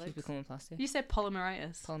 Plastic She's legs. becoming plastic. You said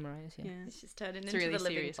polymeritis. Polymeritis, yeah. She's turning It's into a really the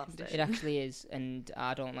living serious plastic. condition. It actually is, and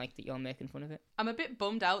I don't like that you're making fun of it. I'm a bit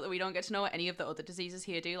bummed out that we don't get to know what any of the other diseases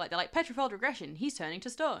here do. Like they're like petrified regression, he's turning to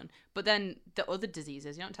stone. But then the other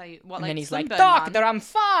diseases, you don't tell you what. And like then he's like, sunburn "Doctor, man. I'm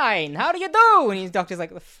fine. How do you do?" And his doctor's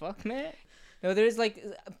like, "The fuck, mate." No, there is like,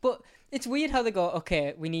 but it's weird how they go,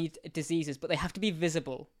 "Okay, we need diseases, but they have to be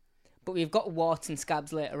visible." But we've got warts and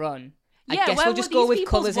scabs later on. I Yeah, guess where we'll were just go these with people's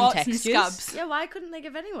colours and warts and textures. scabs? Yeah, why couldn't they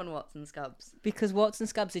give anyone warts and scabs? Because warts and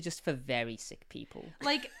scabs are just for very sick people.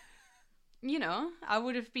 Like, you know, I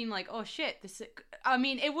would have been like, oh shit, this. I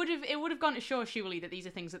mean, it would have gone to show surely that these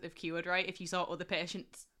are things that they've cured, right? If you saw other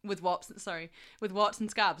patients with warts and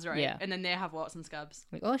scabs, right? Yeah. And then they have warts and scabs.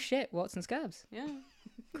 Like, oh shit, warts and scabs. Yeah.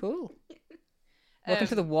 Cool. Welcome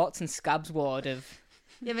to the warts and scabs ward of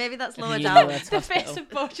Yeah, maybe that's of lower New down. York The Hospital. face of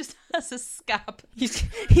Bo just has a scab.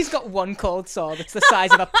 He's got one cold sore that's the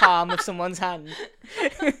size of a palm of someone's hand.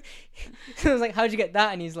 So I was like, "How'd you get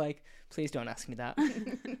that?" And he's like, "Please don't ask me that."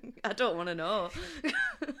 I don't want to know.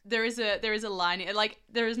 There is a line, like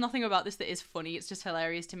there is nothing about this that is funny. It's just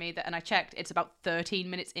hilarious to me that, and I checked, it's about 13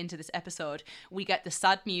 minutes into this episode. We get the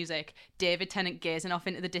sad music, David Tennant gazing off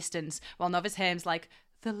into the distance, while Novice Hame's like,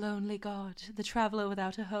 "The lonely god, the traveller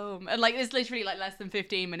without a home," and like it's literally like less than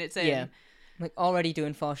 15 minutes in. Yeah, like already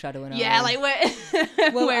doing foreshadowing. Yeah, like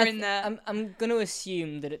we're well, we're in there. I'm gonna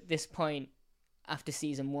assume that at this point, after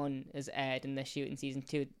season 1 has aired and they're shooting season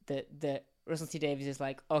 2, that Russell T Davies is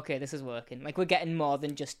like, "Okay, this is working. Like we're getting more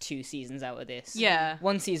than just 2 seasons out of this. Yeah.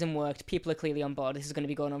 One season worked. People are clearly on board. This is going to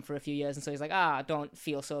be going on for a few years." And so he's like, "Don't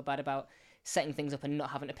feel so bad about setting things up and not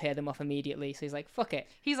having to pay them off immediately." So he's like, "Fuck it."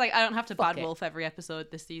 He's like, I don't have to Fuck bad it. wolf every episode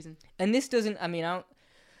this season. And this doesn't, I mean,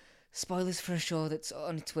 spoilers for a show that's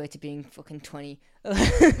on its way to being fucking 20,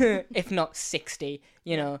 if not 60,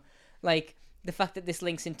 you know? Like, the fact that this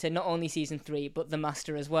links into not only season 3, but The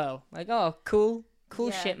Master as well. Like, oh, cool Yeah.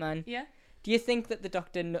 shit, man. Yeah. Do you think that the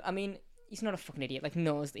Doctor, I mean, he's not a fucking idiot, like,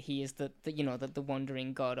 knows that he is the the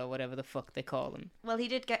wandering god or whatever the fuck they call him. Well, he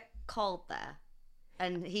did get called there,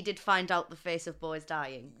 and he did find out the face of Bo is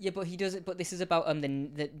dying. Yeah, but he does it. But this is about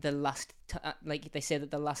the last. Like they say that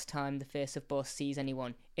the last time the face of Bo sees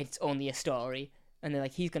anyone, it's only a story, and they're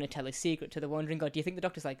like, he's gonna tell his secret to the wandering god. Do you think the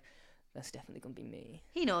Doctor's like, that's definitely gonna be me?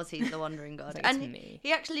 He knows he's the wandering god, It's like, and it's me.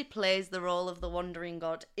 he actually plays the role of the wandering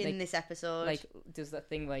god in Like- this episode. Like, does that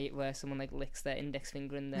thing where someone like licks their index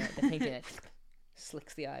finger and their finger and it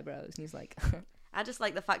slicks the eyebrows, and he's like, I just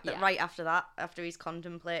like the fact that Yeah. right after that, after he's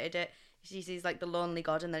contemplated it, he sees like the lonely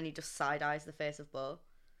god, and then he just side eyes the face of Bo.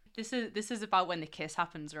 This is about when the kiss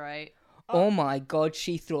happens, right? oh my god,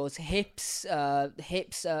 she throws hips,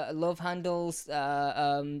 love handles,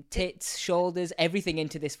 tits, shoulders, everything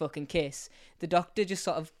into this fucking kiss. The Doctor just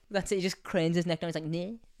sort of, that's it, he just cranes his neck down, he's like,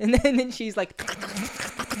 nah. And then she's like,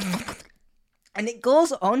 and it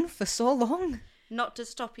goes on for so long. Not to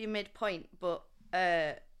stop you mid-point, but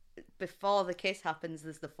before the kiss happens,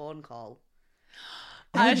 there's the phone call.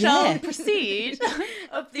 I Oh, shall yeah. proceed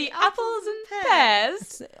of the apples and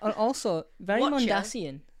pears. Also, very Watcher.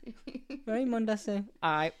 Mondasian. Very Mondasian.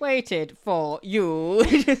 I waited for you.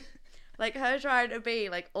 Like her trying to be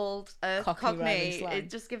like old Cockney rhyming Cockney, slang. it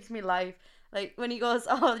just gives me life. Like when he goes,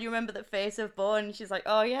 "Oh, you remember the face of Bo?" And she's like,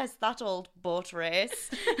 "Oh yes, that old boat race."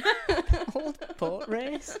 Old boat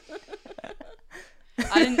race.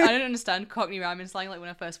 I didn't understand Cockney rhyming slang like when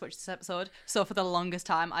I first watched this episode. So for the longest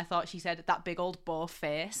time, I thought she said that big old Bo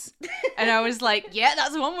face, and I was like, yeah,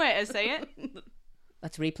 that's one way to say it.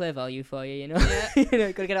 That's replay value for you, Yeah. you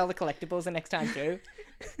know, gotta get all the collectibles the next time through.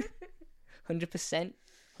 100%.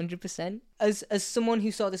 100%. As someone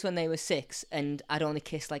who saw this when they were 6, and I'd only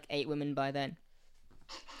kissed like 8 women by then,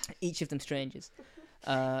 each of them strangers.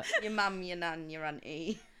 Your mum, your nan, your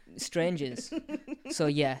auntie. Strangers. So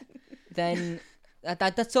yeah, then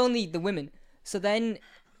that's only the women. So then,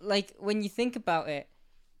 like, when you think about it,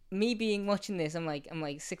 me watching this, I'm like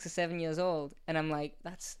 6 or 7 years old, and I'm like,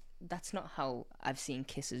 that's not how I've seen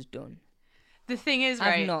kisses done. The thing is,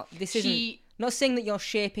 right? This isn't. Not saying that you're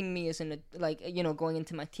shaping me as going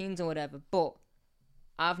into my teens or whatever, but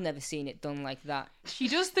I've never seen it done like that. She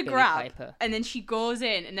does the Billie grab, Piper. and then she goes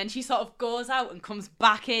in, and then she sort of goes out and comes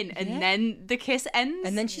back in, and then the kiss ends.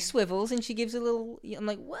 And then she swivels and she gives a little. I'm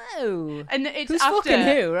like, whoa. And it's who's after fucking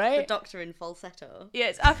who, The right? doctor in falsetto. Yeah,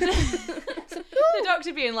 it's after the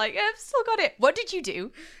doctor being like, "I've still got it. What did you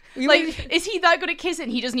do?" Like, is he that good at kissing?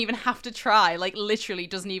 He doesn't even have to try. Like, literally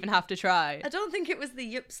doesn't even have to try. I don't think it was the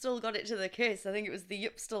yup still got it to the kiss. I think it was the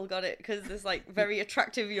yup still got it because this like very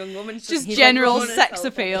attractive young woman. Just general sex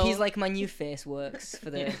appeal. He's like, my new face works for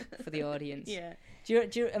the audience. Yeah. Do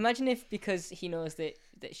you imagine if, because he knows that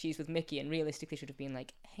she's with Mickey and realistically should have been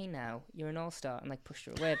like, hey now, you're an all-star, and like pushed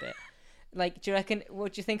her away a bit. Like, do you reckon,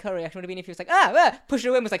 what do you think her reaction would have been if he was like, pushed her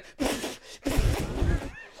away and was like,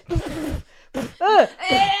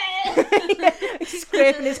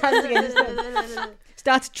 scraping his hands against his head.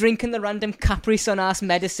 Starts drinking the random Capri Sun ass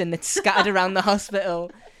medicine that's scattered around the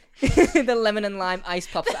hospital. The lemon and lime ice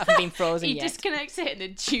pops that haven't been frozen He yet. disconnects it, and the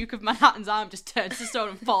Duke of Manhattan's arm just turns to stone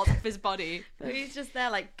and falls off his body. So he's just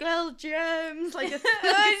there like girl germs, like a He's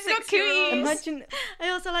got 36-year-old. Imagine. I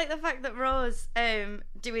also like the fact that Rose,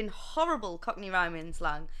 doing horrible Cockney rhyming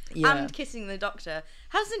slang Yeah. and kissing the doctor,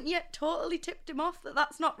 hasn't yet totally tipped him off that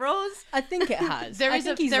that's not Rose. I think it has. There I is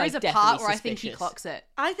think a he's, there like, is a definitely part where I think he suspicious. clocks it.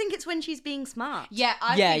 I think it's when she's being smart. Yeah,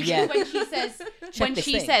 I Yeah, think yeah. when she says this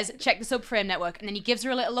thing. check the subframe network, and then he gives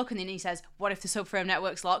her a little look, and then he says, "What if the subframe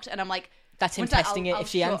network's locked?" And I'm like, That's him "One sec, testing I'll it if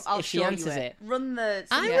she show you answers it. Run the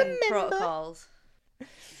I submission remember. protocols.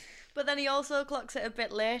 But then he also clocks it a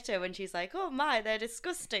bit later when she's like, oh my, they're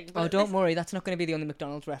disgusting. But Oh, at don't this- worry, that's not going to be the only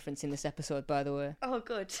McDonald's reference in this episode, by the way. Oh,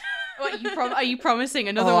 good. What, are you promising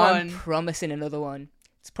another I'm one? promising another one.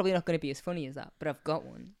 It's probably not going to be as funny as that, but I've got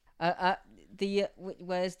one.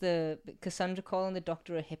 Where's the Cassandra calling the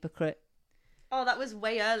doctor a hypocrite? Oh, that was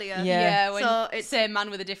way earlier. Yeah. Yeah, when So it's- same man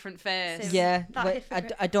with a different face. Same- Yeah, that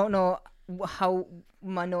hypocrite. I don't know how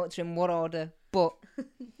my notes are in what order, but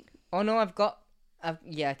oh no,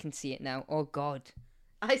 I can see it now. Oh god,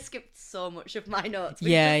 I skipped so much of my notes.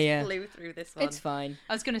 Yeah, just yeah. flew through this one. it's fine.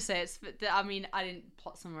 I was gonna say I didn't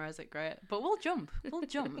plot summarize it great, but we'll jump.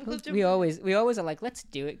 We always are like, let's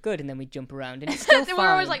do it good, and then we jump around, and it's still fine. We're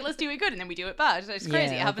always like, let's do it good, and then we do it bad. It's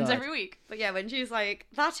crazy. Yeah, It happens God. every week. But yeah, when she's like,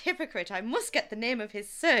 that hypocrite, I must get the name of his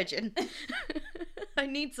surgeon. I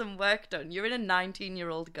need some work done. You're in a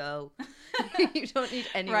 19-year-old girl. You don't need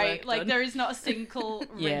any Right, work like done. there is not a single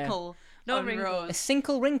Yeah. wrinkle. No on wrinkle. a Rose.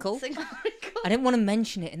 single wrinkle. Single wrinkle. I didn't want to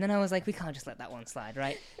mention it, and then I was like, we can't just let that one slide,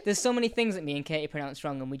 right? There's so many things that me and Katie pronounce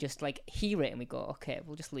wrong, and we just like hear it and we go, okay,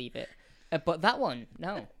 we'll just leave it. But that one,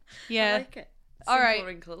 no. I Yeah. like it. All Single right.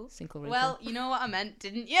 wrinkle. Single wrinkle. Well, you know what I meant,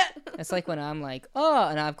 didn't you? It's like when I'm like, oh,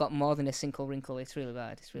 and I've got more than a single wrinkle. It's really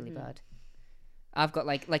bad. It's really bad. I've got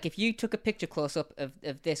like if you took a picture close up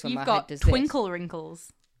of this when You've my head got does twinkle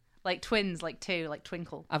wrinkles, like twins, like two, like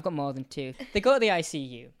twinkle. this, I've got more than 2. They go to the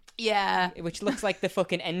ICU, Yeah. which looks like the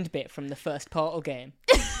fucking end bit from the first Portal game.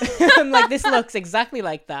 I'm like, this looks exactly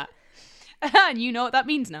like that. And you know what that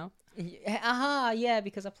means now. Aha, yeah,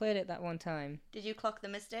 because I played it that one time. Did you clock the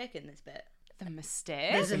mistake in this bit? The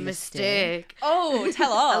mistake. There's a mistake. Oh,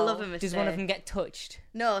 tell all. I love a mistake. Does one of them get touched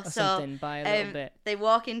No, or so something by a little bit? they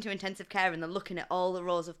walk into intensive care and they're looking at all the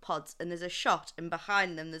rows of pods, and there's a shot, and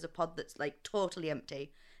behind them there's a pod that's like totally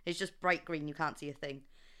empty. It's just bright green, you can't see a thing.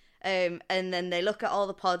 And then they look at all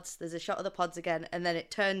the pods, there's a shot of the pods again, and then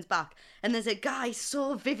it turns back, and there's a guy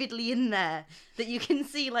so vividly in there that you can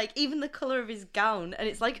see like even the colour of his gown, and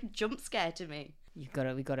it's like a jump scare to me. We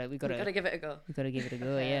gotta We've got to give it a go. give it a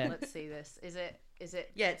go, yeah. Let's see this. Is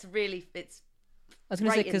it? Yeah, it's I was gonna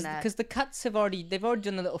right say in there. because the cats they've already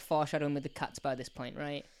done a little foreshadowing with the cats by this point,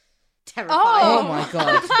 right? terrifying. Oh my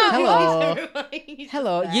god! Hello, He's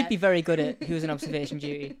hello. just You'd there. be very good at who's on observation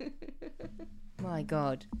duty. My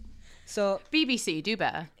god. So BBC, do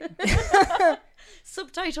better.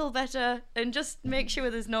 Subtitle better, and just make sure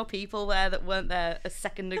there's no people there that weren't there a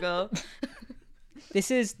second ago.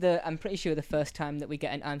 this is I'm pretty sure the first time that we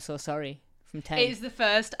get an "I'm so sorry" from 10. It is the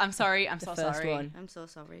first. I'm sorry. I'm the so first sorry. one. I'm so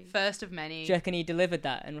sorry. First of many. Do you reckon he delivered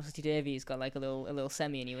that? And Russell T Davies got like a little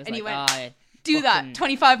semi, and he was And he like, went, "Ah, Do fucking- that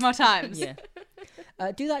 25 more times. yeah."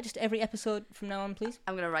 Do that just every episode from now on, please.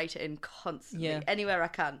 I'm going to write it in constantly, Yeah. anywhere I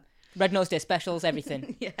can. Red Nose Day specials,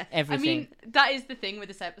 everything. Yeah. Everything. I mean, that is the thing with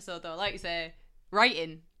this episode, though. Like you say,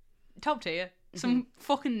 writing, top tier. Some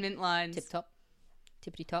fucking mint lines. Tip top.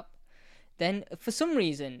 Tippity top. Then, for some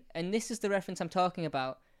reason, and this is the reference I'm talking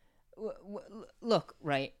about, look,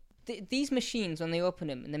 right, these machines, when they open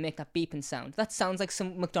them and they make that beeping sound, that sounds like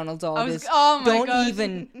some McDonald's orders. Oh my Don't God.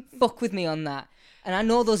 even fuck with me on that. And I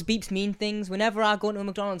know those beeps mean things. Whenever I go into a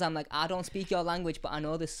McDonald's, I'm like, I don't speak your language, but I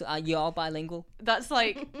know this. You're bilingual. That's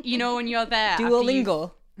like, you know, when you're there. after you've-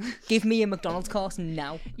 Duolingo. Give me a McDonald's course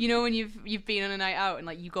now. You know when you've been on a night out and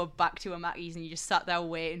like you go back to a Mackey's and you just sat there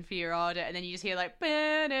waiting for your order and then you just hear like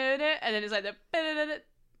and then it's like the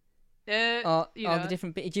you know. The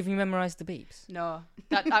different beeps. Have you memorised the beeps? No,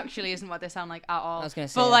 that actually isn't what they sound like at all. I was gonna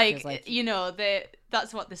say, but that like, feels like- you know,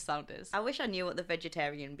 that's what this sound is. I wish I knew what the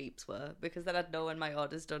vegetarian beeps were, because then I'd know when my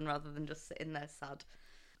order's done rather than just sitting there sad.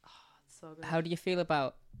 So good. How do you feel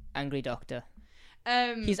about Angry Doctor?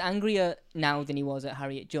 Um, He's angrier now than he was at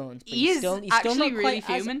Harriet Jones. But He he's is still actually not really quite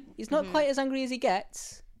fuming. He's not quite as angry as he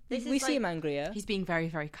gets. This We is see like- him angrier. he's being very,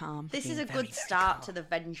 very calm. This is a very, good very start calm. to the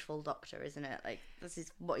vengeful Doctor, isn't it? Like, this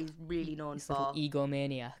is what he's really known He's a little for.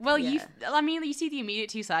 egomaniac. Well, Yeah. you see the immediate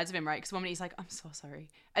two sides of him, right? Because one minute he's like, I'm so sorry.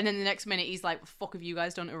 And then the next minute he's like, fuck have you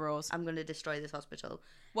guys done to Rose? I'm going to destroy this hospital.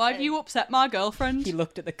 Why have you upset my girlfriend? He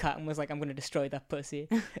looked at the cat and was like, I'm going to destroy that pussy.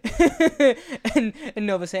 and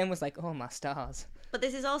Nova Sam was like, oh, my stars. But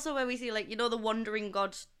this is also where we see, like, you know, the Wandering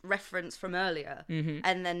God reference from earlier. Mm-hmm.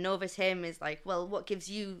 And then Novus Him is like, well, what gives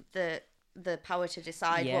you the power to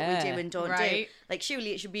decide what Yeah. we do and don't do? Right. Like,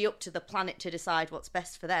 surely it should be up to the planet to decide what's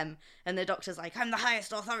best for them. And the Doctor's like, I'm the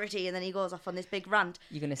highest authority. And then he goes off on this big rant.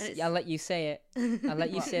 You're gonna. it's- I'll let you say it. I'll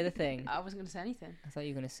let you say the thing. I wasn't going to say anything. I thought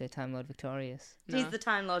you were gonna say Time Lord Victorious, He's the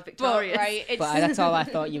Time Lord But, Victorious. right, it's... but that's all I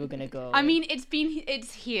thought you were gonna go. I with. mean,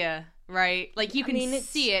 it's here, right? Like, you can it's-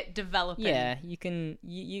 see it developing. yeah, you can.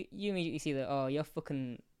 You immediately see that. Oh, you're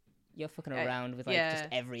fucking around with like just yeah.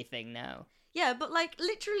 everything now. Yeah, but like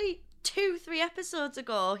literally 2-3 episodes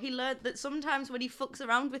ago, he learned that sometimes when he fucks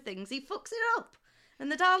around with things, he fucks it up.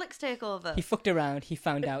 And the Daleks take over. He fucked around. He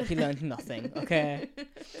found out. He learned nothing. Okay.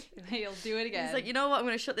 He'll do it again. He's like, you know what, I'm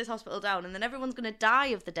going to shut this hospital down and then everyone's going to die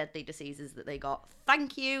of the deadly diseases that they got.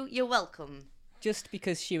 Thank you, you're welcome. Just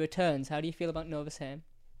because she returns, how do you feel about Novus Him?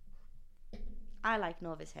 I like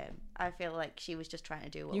Novus Him. I feel like she was just trying to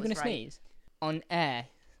do what You was gonna right. sneeze on air?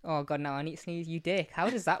 Oh god, now I need to sneeze. You dick. How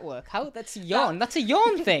does that work? How? That's a yawn. That's a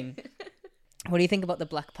yawn thing. What do you think about the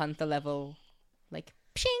Black Panther level, like,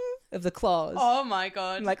 ping of the claws? oh my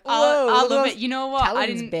god. Like, I whoa, love those it. You know what?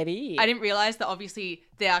 talons, baby. I didn't realize that obviously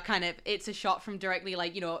they are kind of, it's a shot from directly,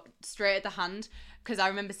 like, you know, straight at the hand. Because I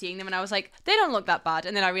remember seeing them and I was like, they don't look that bad.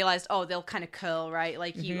 And then I realized, oh, they'll kind of curl, right?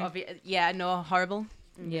 Like, you, yeah, no, horrible.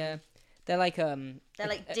 Yeah, they're like They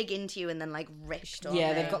like dig into you and then like rip. don't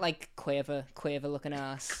yeah, they? they've got like quaver looking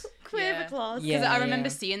ass. quiver Yeah. claws. Yeah. Because I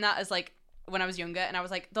remember seeing that as like when I was younger and I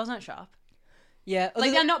was like, those aren't sharp. Yeah,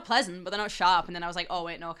 Like, they're not pleasant, but they're not sharp. And then I was like, oh,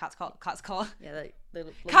 wait, no, cat's claw. Yeah, they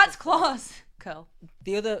look Cat's claws. Curl.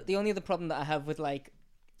 the only other problem that I have with like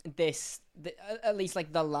this, at least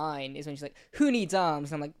like the line is when she's like, "Who needs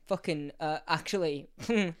arms?" And I'm like, "Fucking, actually,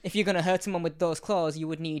 if you're gonna hurt someone with those claws, you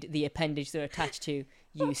would need the appendage they're attached to.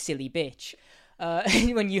 You silly bitch."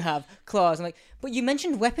 When you have claws, I'm like, "But you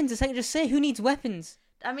mentioned weapons a second. Just say who needs weapons."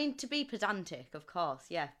 I mean, to be pedantic, of course,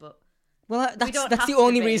 yeah, but Well, don't that's have the to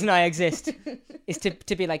only be. reason I exist is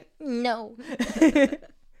to be like, no.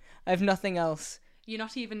 I have nothing else. You're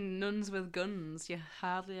not even nuns with guns. You're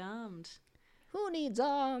hardly armed. Who needs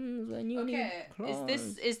arms when you need claws?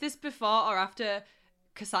 Is this before or after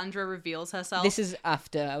Cassandra reveals herself? This is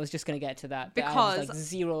after. I was just gonna get to that. But I was, Because- like,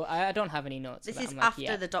 zero. I don't have any notes. this for that. is I'm like, after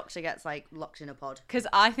yeah. the Doctor gets like locked in a pod. Because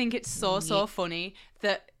I think it's so funny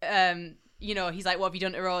that you know, he's like, "What have you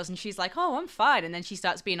done to Rose?" And she's like, "Oh, I'm fine." And then she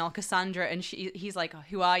starts being all Cassandra, and he's like, oh,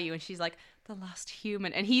 "Who are you?" And she's like, "The last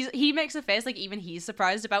human." And he makes a face like even he's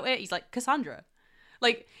surprised about it. He's like, "Cassandra."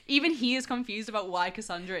 Like, even he is confused about why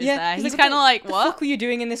Cassandra is there. He's kind of like, What the what? fuck were you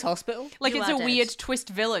doing in this hospital? Like, You it's are a dead. weird twist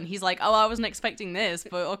villain. He's like, oh, I wasn't expecting this,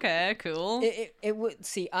 but okay, cool. It would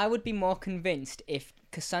see. I would be more convinced if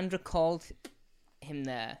Cassandra called him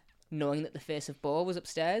there, knowing that the face of Bo was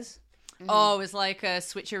upstairs. Oh, it was like a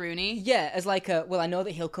switcheroony. Yeah, as like a, well, I know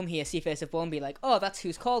that he'll come here, see face of Bo, and be like, oh, that's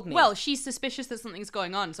who's called me. Well, she's suspicious that something's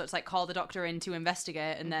going on, so it's like call the doctor in to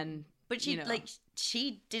investigate, and then. But she you know. like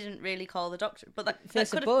she didn't really call the Doctor, but that face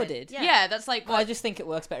could of have Bo been. did. Yeah. Yeah, that's like Well, I what. just think it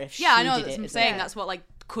works better if Yeah, I she know did that's it what I'm as saying. well. That's what like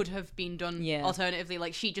could have been done alternatively.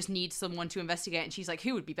 Like, she just needs someone to investigate, and she's like,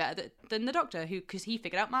 who would be better than the Doctor? Because he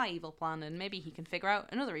figured out my evil plan, and maybe he can figure out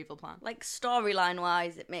another evil plan. Like,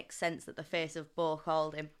 storyline-wise, it makes sense that the face of Bo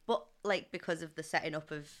called him, but, like, because of the setting up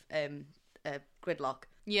of Gridlock.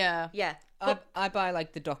 Yeah. Yeah. I buy,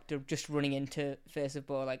 like, the Doctor just running into Face of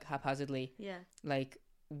Bo, like, haphazardly. Yeah. Like,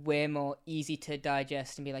 way more easy to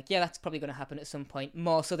digest and be like, yeah, that's probably going to happen at some point.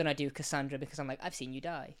 More so than I do Cassandra, because I'm like, I've seen you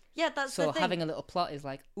die. Yeah, that's the so thing. having a little plot is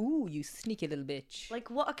like, ooh, you sneaky little bitch. Like,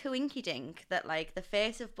 what a coinkydink that, like, the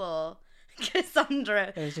Face of Bo,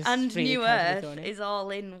 Cassandra, and really New casually Earth thrown in. is all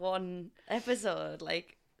in one episode.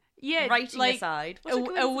 Like, Yeah, writing like, aside.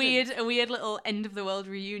 a weird little end of the world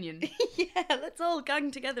reunion. Yeah, let's all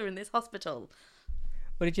gang together in this hospital.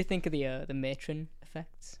 What did you think of the matron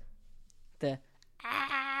effects?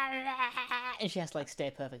 And she has to, like,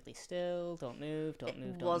 stay perfectly still, don't move, don't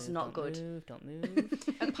move, don't was move, not don't good. move, don't move.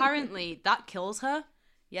 Apparently, that kills her.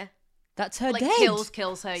 Yeah. That's her Like, dead.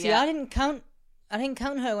 kills her, See, yeah. I didn't count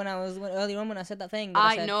her when earlier on when I said that thing.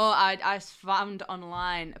 I said, know, I found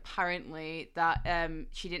online, apparently, that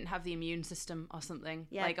she didn't have the immune system or something.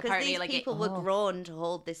 Yeah, like, because apparently, these like, people were grown to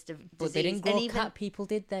hold this disease. But they didn't grow cat people,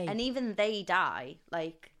 did they? And even they die,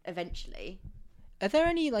 like, eventually. Are there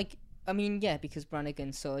any, like, I mean, yeah, because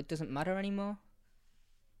Brannigan, so it doesn't matter anymore.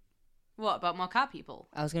 What about more cat people?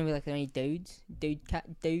 I was gonna be like, are there any dude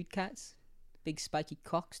cats, big spiky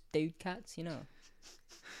cocks, dude cats, you know,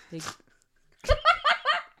 big.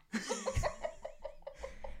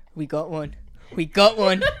 We got one.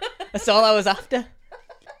 That's all I was after.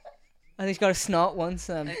 I just got to snort once.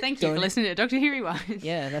 Thank you for listening to Doctor Who Rewind.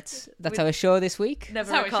 Yeah, that's our show this week.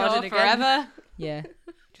 Never That's how recorded it again. forever. Yeah,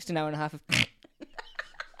 just an hour and a half of.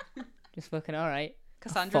 Just fucking all right.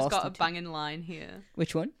 Cassandra's got a Forced banging line here.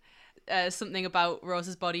 Which one? Something about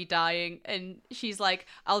Rose's body dying, and she's like,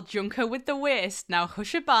 "I'll junk her with the waist. Now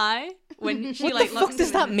hush her by." When she What like the fuck locks does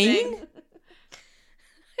him in that the mean? thing.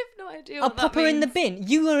 I have no idea I'll what that pop her in the means. bin.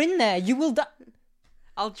 You were in there. You will die.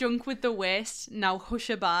 I'll junk with the waist. Now hush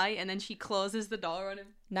her by, and then she closes the door on him.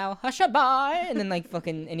 Now hush her by, and then like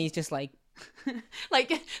fucking, and he's just like,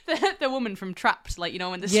 Like the woman from Trapped, like, you know,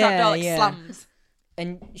 when the Yeah, strap door like yeah. slams.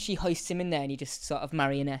 and she hoists him in there, and he just sort of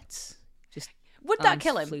marionettes. Just Would that arms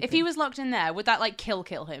kill him? If flooping. he was locked in there, would that like kill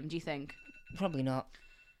him, do you think? Probably not.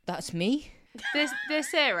 That's me. They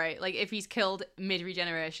say, right, like if he's killed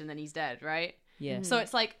mid-regeneration, then he's dead, right? Yeah. So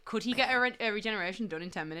it's like, could he get a regeneration done in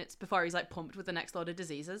 10 minutes before he's like pumped with the next load of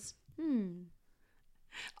diseases?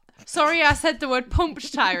 Sorry, I said the word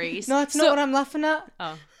pumped, Tyrese. No, it's not what I'm laughing at.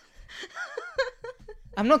 Oh.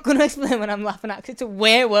 I'm not gonna explain what I'm laughing at, 'cause it's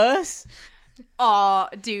way worse. Oh,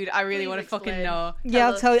 dude, I really Please want to fucking explain. know. Yeah,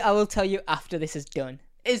 Tell I'll tell you. I will tell you after this is done.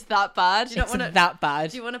 Is that bad? You don't It's wanna- that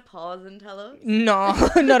bad. Do you want to pause and tell us? No,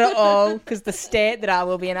 not at all. Because the state that I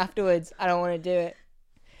will be in afterwards, I don't want to do it.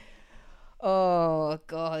 Oh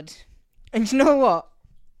God! And you know what?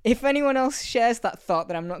 If anyone else shares that thought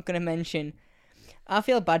that I'm not going to mention, I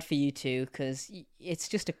feel bad for you too, because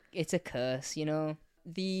it's a curse, you know.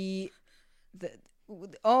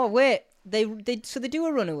 Oh wait, they do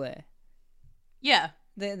a runaway. Yeah.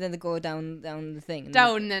 Then they go down the thing. And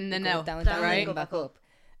Down and they then go out, down, Down right? and And go back back up.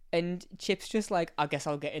 And Chip's just like, I guess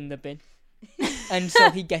I'll get in the bin. And so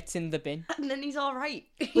he gets in the bin. And then he's all right.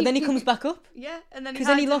 But then he comes back up. Yeah, and then Because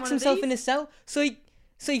then he locks himself in his cell. So he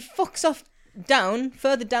fucks off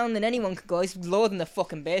further down than anyone could go. He's lower than the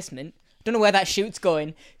fucking basement. Don't know where that chute's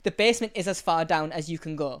going. The basement is as far down as you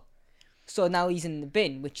can go. So now he's in the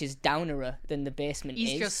bin, which is downerer than the basement is.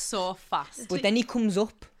 He's just so fast. But then he comes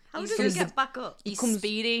up. How He's does he just- get back up? He's comes-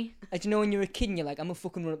 speedy. As you know, when you're a kid and you're like, I'm gonna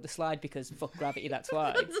fucking run up the slide because fuck gravity, that's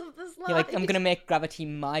why. Runs up the You're like, I'm slide. gonna make gravity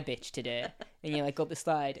my bitch today. And you like go up the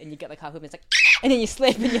slide and you get like halfway up and it's like, and then you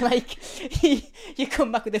slip and you're like, you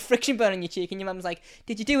come back with a friction burn on your cheek and your mum's like,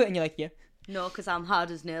 did you do it? And you're like, yeah. No, because I'm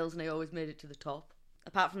hard as nails and I always made it to the top.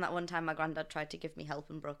 Apart from that one time my granddad tried to give me help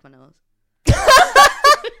and broke my nose.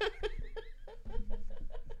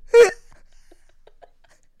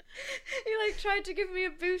 He like tried to give me a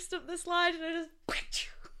boost up the slide and I just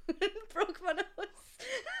broke my nose.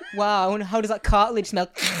 Wow, I wonder how does that cartilage smell?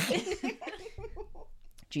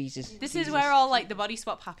 Jesus. This is where all like the body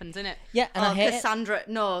swap happens, isn't it? Yeah, and I hate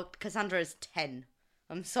it. Cassandra is 10.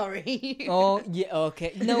 I'm sorry. Oh yeah,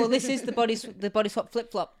 okay. No, well, this is the body swap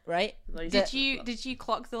flip flop, right? Did you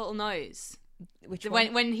clock the little noise Which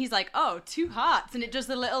one? when he's like, oh, 2 hearts, and it does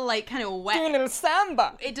the little like kind of Do a wet. little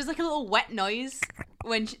samba. It does like a little wet noise.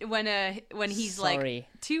 when he's Sorry.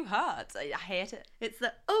 like too hard. I hate it. It's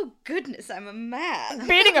the, oh goodness, I'm a man.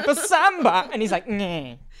 Beating up a samba, and he's like, nah.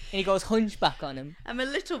 And he goes hunchback on him. I'm a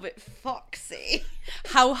little bit foxy.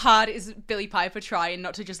 How hard is Billie Piper trying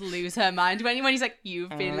not to just lose her mind when he's like, you've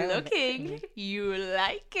been looking, you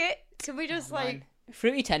like it. Can we just Man.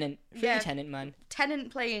 Fruity Tennant, man.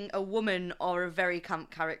 Tennant playing a woman or a very camp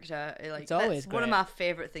character, like It's always that's one of great. my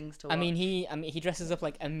favourite things to watch. I mean, he dresses up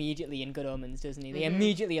like immediately in Good Omens, doesn't he? They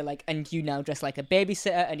immediately are like, and you now dress like a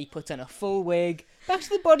babysitter, and he puts on a full wig. Back to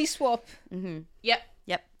the body swap. Yep.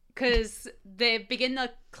 Yep. Because they begin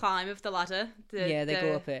the climb of the ladder. They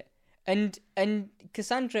go up it. And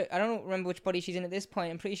Cassandra, I don't remember which body she's in at this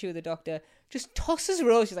point. I'm pretty sure the Doctor just tosses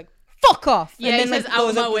Rose. She's like, "Fuck off!" Yeah, and he then, says, like, "Out goes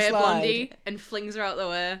of my up the way, slide. Blondie," and flings her out the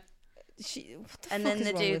way. What the and fuck then is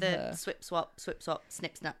they wrong do with the her? swip swap, snip snap,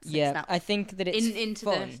 snip Yeah, snap. I think that it's Into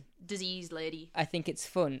fun. the diseased lady. I think it's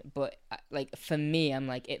fun, but like for me, I'm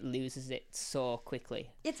like, it loses it so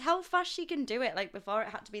quickly. It's how fast she can do it. Like before, it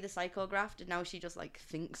had to be the psychograft, and now she just like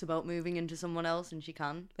thinks about moving into someone else, and she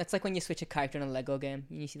can. That's like when you switch a character in a Lego game.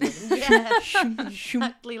 You see that? Yeah,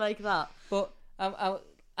 exactly like that. But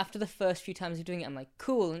after the first few times of doing it, I'm like,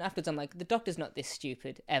 cool. And afterwards, I'm like, the Doctor's not this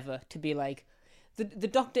stupid ever to be like, the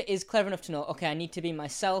Doctor is clever enough to know, okay, I need to be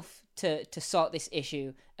myself to sort this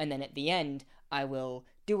issue. And then at the end, I will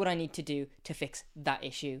do what I need to do to fix that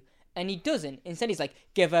issue. And he doesn't. Instead, he's like,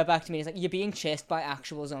 give her back to me. He's like, you're being chased by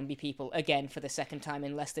actual zombie people again for the second time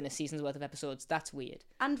in less than a season's worth of episodes. That's weird.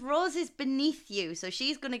 And Rose is beneath you, so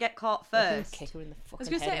she's gonna get caught I'm gonna first. kick her in the I fucking was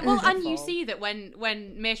gonna head say, and well, let her and you fall. see that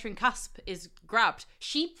when Matron Casp is grabbed,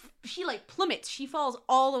 she like plummets. She falls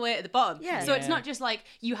all the way at the bottom. Yeah. So it's Yeah. not just like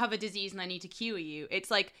you have a disease and I need to cure you. It's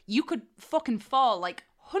like you could fucking fall like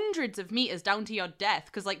hundreds of meters down to your death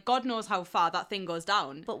because like God knows how far that thing goes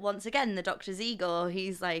down. But once again, the Doctor's ego,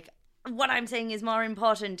 he's like, what I'm saying is more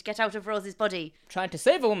important. Get out of Rose's body. Trying to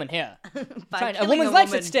save a woman here. By A killing woman's life's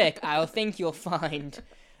woman. at stake. I think you'll find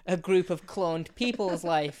a group of cloned people's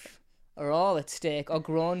life are all at stake, or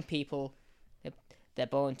grown people. They're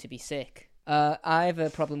born to be sick. I have a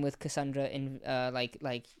problem with Cassandra in like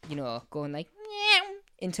you know, going like meow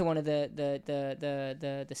into one of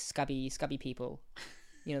the scabby people.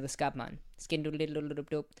 You know, the scab man. Skin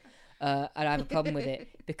doop. And I have a problem with it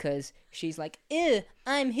because she's like, ew,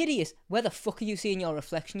 I'm hideous. Where the fuck are you seeing your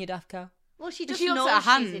reflection, you daft cow? Well, she just She looks knows at her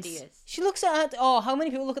she's hands. hideous. She looks at her, oh, how many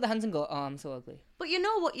people look at the hands and go, oh, I'm so ugly. But you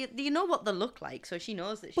know what they look like, so she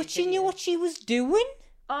knows that she's But she knew hideous. what she was doing.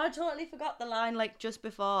 Oh, I totally forgot the line, like, just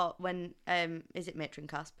before when, is it Matron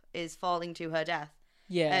Casp, is falling to her death.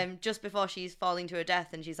 Yeah. Just before she's falling to her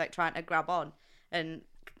death and she's, like, trying to grab on. And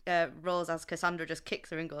Rose, as Cassandra, just kicks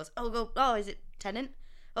her and goes, oh, is it Tennant?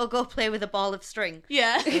 Oh, go play with a ball of string.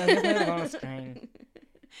 Yeah. There's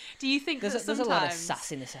Do you think that a sometimes lot of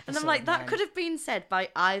sass in this episode. And I'm like, that man. could have been said by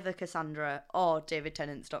either Cassandra or David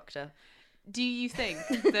Tennant's Doctor. Do you think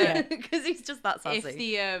that Because he's just that sassy. if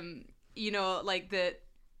the you know, like the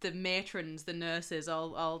matrons, the nurses,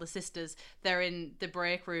 all the sisters, they're in the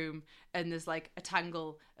break room and there's like a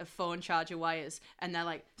tangle of phone charger wires and they're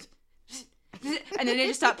like and then they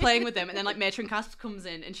just start playing with them and then like Matron Casp comes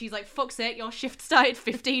in and she's like, fuck's sake, your shift started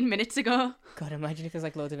 15 minutes ago. God, imagine if there's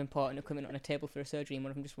like loads of important equipment on a table for a surgery and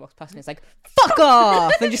one of them just walks past and it's like, fuck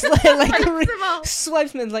off! And just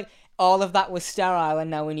swipes me and like, all of that was sterile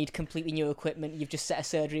and now we need completely new equipment. You've just set a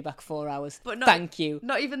surgery back 4 hours. But not, Thank you.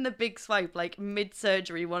 Not even the big swipe, like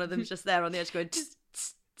mid-surgery, one of them's just there on the edge going,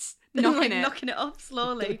 knocking it off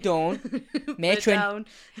slowly. Don't. Put it Matron. down.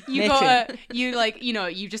 You Matron. got you like, you know,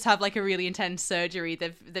 you just have like a really intense surgery.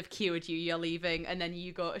 They've cured you. You're leaving, and then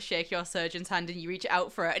you go to shake your surgeon's hand, and you reach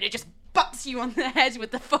out for it, and it just bops you on the head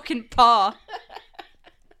with the fucking paw.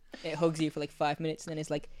 It hugs you for like 5 minutes and then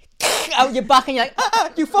it's like out your back and you're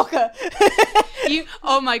like, you fucker.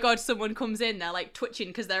 Oh my god! Someone comes in. They're like twitching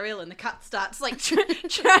because they're ill, and the cat starts like trying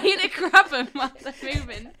to grab them while they're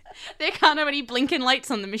moving. They can't have any blinking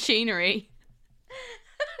lights on the machinery.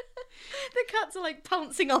 The cats are like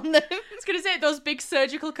pouncing on them. I was gonna say those big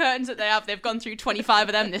surgical curtains that they have. They've gone through 25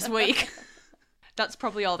 of them this week. That's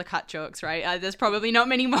probably all the cat jokes, right? There's probably not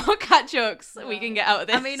many more cat jokes we can get out of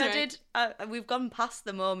this. I mean, right? we've gone past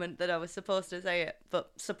the moment that I was supposed to say it, that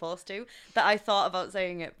I thought about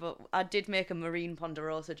saying it, but I did make a Marine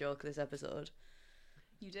Ponderosa joke this episode.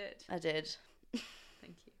 You did. I did.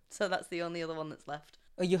 Thank you. So that's the only other one that's left.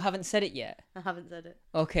 Oh, you haven't said it yet? I haven't said it.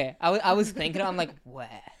 Okay. I was thinking, I'm like,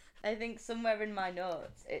 where? I think somewhere in my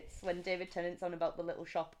notes, it's when David Tennant's on about the little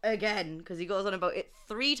shop again, because he goes on about it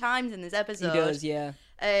 3 times in this episode. He does, yeah.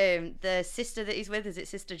 The sister that he's with, is it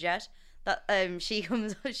Sister Jet? that she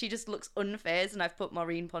comes, she just looks unfazed, and I've put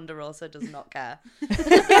Maureen Ponderosa does not care.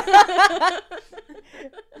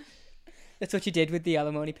 That's what she did with the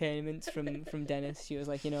alimony payments from Dennis. She was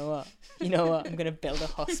like, you know what, I'm gonna build a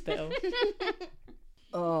hospital.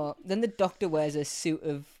 Oh, then the doctor wears a suit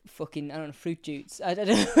of fucking, I don't know, fruit juice. I don't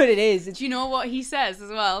know what it is. Do you know what he says as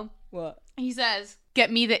well? What? He says,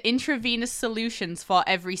 get me the intravenous solutions for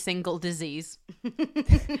every single disease.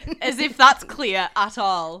 As if that's clear at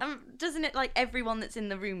all. Doesn't it like everyone that's in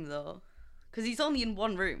the room though? Because he's only in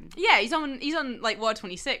one room. Yeah, he's on like ward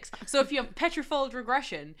 26. So if you have petrifold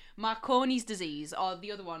regression, Marconi's disease, or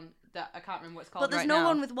the other one that I can't remember what it's called. But there's no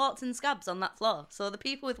one with warts and scabs on that floor. So the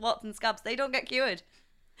people with warts and scabs, they don't get cured.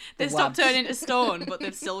 They've stopped turning into stone, but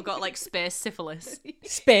they've still got like space syphilis.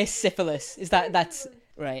 Space syphilis. That's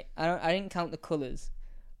right. I didn't count the colours,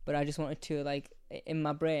 but I just wanted to, like, in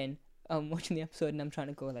my brain, I'm watching the episode and I'm trying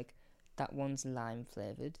to go like, that one's lime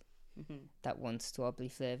flavoured, that one's strawberry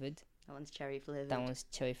flavoured, that one's cherry flavoured, that one's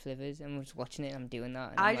cherry flavoured, and I'm just watching it and I'm doing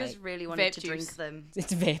that. And I I'm just like, really wanted to juice. drink them.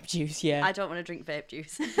 It's vape juice, yeah. I don't want to drink vape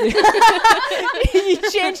juice. You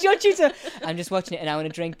changed your juice. I'm just watching it and I want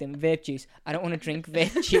to drink them. Vape juice. I don't want to drink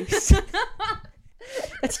vape juice.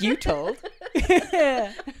 That's you told.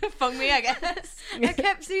 Fuck me, I guess. I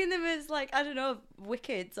kept seeing them as like, I don't know,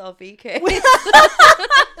 Wickeds or VK.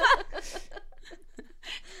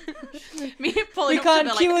 Me pulling up to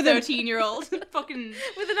the like 13-year-old fucking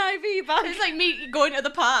with an IV bag. It's like me going to the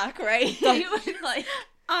park, right? Like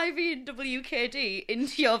IV and WKD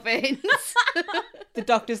into your veins. The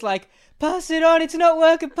doctor's like, pass it on, it's not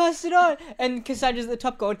working, pass it on. And Cassandra's at the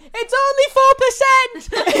top going, it's only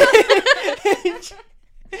 4%.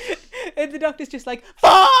 And the doctor's just like,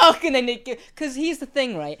 fuck. And then because here's the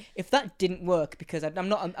thing, right? If that didn't work, because I'm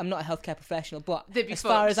not a healthcare professional, but as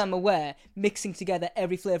far as I'm aware, mixing together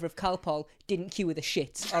every flavour of Calpol didn't cure the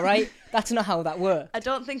shits, all right? That's not how that works. I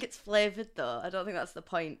don't think it's flavoured though. I don't think that's the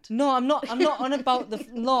point. No, I'm not on about the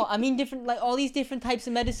no. I mean, different, like, all these different types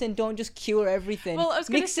of medicine don't just cure everything. Well, I was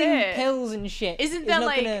gonna mixing say, pills and shit. Isn't there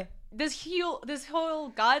like there's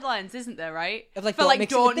whole guidelines, isn't there, right? Of like, for like,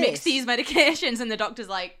 don't mix this. these medications, and the doctor's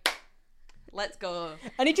like, let's go.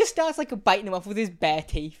 And he just starts like biting him off with his bare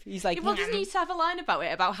teeth. He's like, well, doesn't he have a line about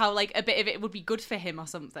it, about how like a bit of it would be good for him or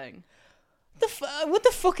something? What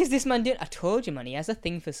the fuck is this man doing? I told you, man. He has a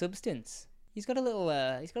thing for substance. He's got a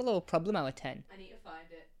little problem out of 10. I need to find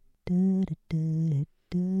it.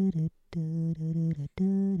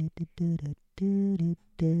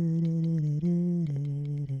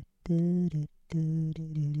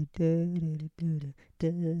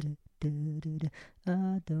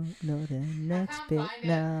 I don't know the next bit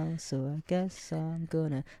now, so I guess I'm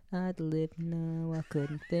gonna ad-lib now. I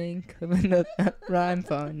couldn't think of another rhyme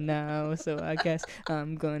for now, so I guess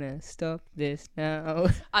I'm gonna stop this now.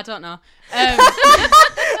 I don't know.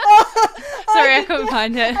 Sorry, I couldn't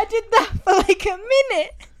find it. I did that for like a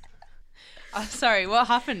minute. Sorry, what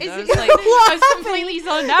happened? I was what I was happened? completely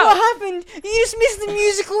zoned out. What happened? You just missed the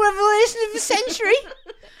musical revelation of the century.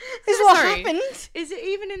 Is what happened. Is it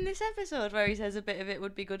even in this episode where he says a bit of it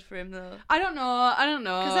would be good for him though? I don't know.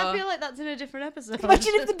 Because I feel like that's in a different episode.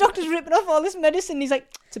 Imagine if the doctor's ripping off all this medicine and he's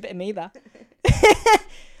like, it's a bit of me, that.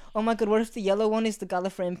 Oh my god, what if the yellow one is the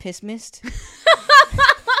Gallifreyan piss mist?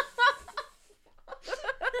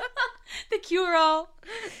 The cure-all.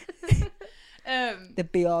 The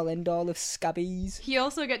be-all end-all of scabbies. He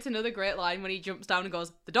also gets another great line when he jumps down and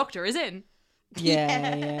goes, "The doctor is in."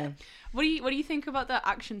 Yeah. What do you think about that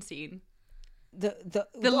action scene? The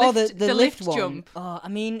lift one. jump. Oh, I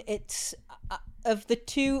mean, it's of the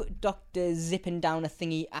two doctors zipping down a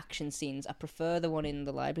thingy action scenes, I prefer the one in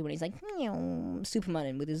the library when he's like Superman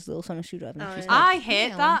in with his little sonic screwdriver. I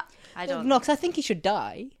hate that. I don't. No, because I think he should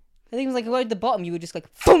die. I think it was like right at the bottom, you would just like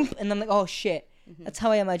thump, and I'm like, oh shit. Mm-hmm. That's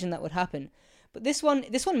how I imagine that would happen. But this one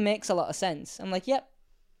makes a lot of sense. I'm like, yep,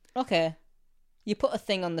 okay. You put a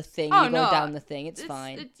thing on the thing, you go down the thing, it's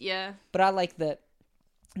fine. Yeah. But I like that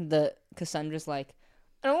Cassandra's like,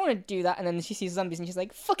 I don't want to do that, and then she sees zombies and she's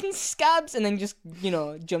like, fucking scabs, and then just,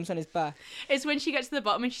 jumps on his back. It's when she gets to the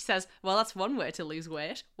bottom and she says, well, that's one way to lose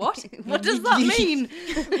weight. What? What does that mean?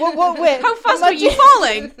 What wait? How fast are you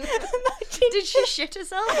falling? Did she shit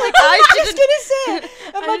herself? Like, I was just gonna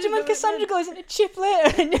say, imagine when Cassandra goes in a chip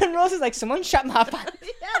later and Rose is like, someone shut my pants.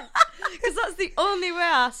 Yeah, because that's the only way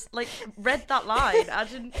I read that line. I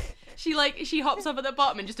didn't... She hops up at the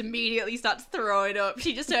bottom and just immediately starts throwing up.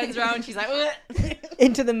 She just turns around and she's like, ugh.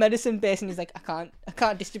 Into the medicine base, and he's like, I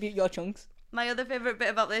can't distribute your chunks. My other favourite bit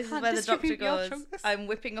about this is where the doctor goes, I'm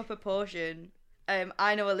whipping up a potion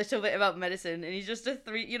I know a little bit about medicine, and he's just a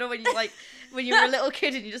 3. You know when you like when you were a little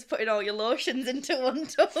kid and you just putting all your lotions into one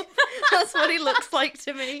tub. That's what he looks like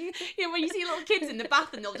to me. Yeah, when you see little kids in the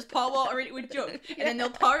bath and they'll just pour water into a jug and then they'll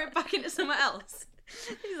pour it back into somewhere else.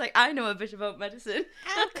 He's like, I know a bit about medicine.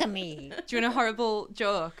 Alchemy. Do you want a horrible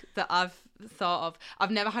joke that I've thought of?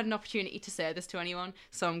 I've never had an opportunity to say this to anyone,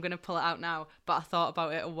 so I'm going to pull it out now, but I thought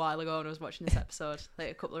about it a while ago when I was watching this episode, like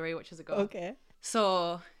a couple of rewatches ago. Okay.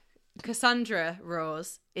 So, Cassandra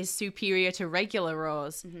Rose is superior to regular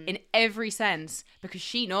Rose in every sense because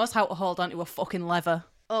she knows how to hold onto a fucking lever.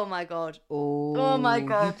 Oh my god. Oh my you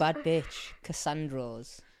God. bad bitch.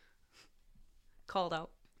 Cassandra's. Called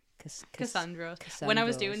out. Cassandra. Cassandros. When I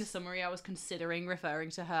was doing the summary, I was considering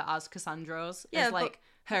referring to her as Cassandros, Yeah, as like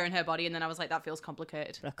her and her body, and then I was like, that feels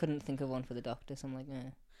complicated. But I couldn't think of one for the Doctor, so I'm like, eh.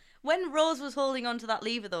 When Rose was holding onto that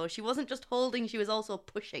lever, though, she wasn't just holding, she was also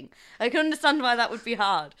pushing. I can understand why that would be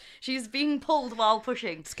hard. She's being pulled while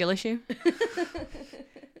pushing. Skill issue.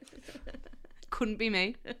 Couldn't be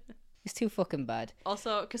me. It's too fucking bad.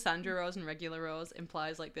 Also, Cassandra Rose and regular Rose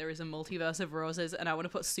implies like there is a multiverse of roses, and I want to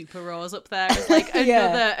put Super Rose up there as like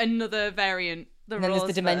Yeah. another variant. And then there's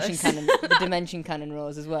the dimension canon, the dimension canon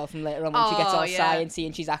Rose as well from later on when she gets all yeah. sciencey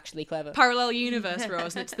and she's actually clever. Parallel universe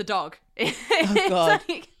Rose, and it's the dog. Oh god.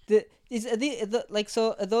 It's like,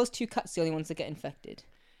 So are those two cats the only ones that get infected?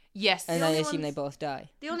 yes. And The I only assume they ones- both die.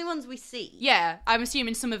 The only ones we see. Yeah, I'm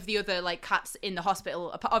assuming some of the other like cats in the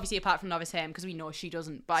hospital, obviously apart from Novice Ham, because we know she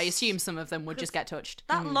doesn't. But I assume some of them would just get touched.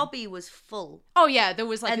 That lobby was full. Oh yeah, there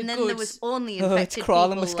was like and a then good. there was only Oh, infected uh, it's crawling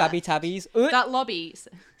people with scabby left. tabbies. That lobby.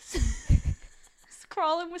 It's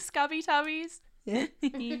crawling with scabby tabbies. Yeah.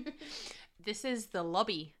 This is the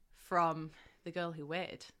lobby from The Girl Who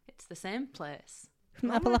Waited. It's the same place. From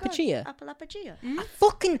Oh my God, Apalachia. Apalachia.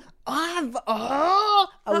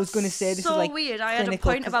 I was going to say this so is like weird. I had a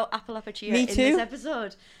clinical, point 'cause- about Apalachia Me in too. this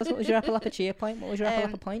episode. What was your Apalachia point? What was your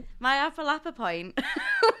Apalapa point? My Apalapa point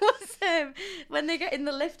was when they get in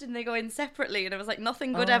the lift and they go in separately, and it was like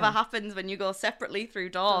nothing good ever happens when you go separately through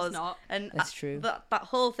doors. not. And That's true. That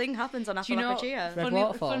whole thing happens on Do you know, Apalachia. Red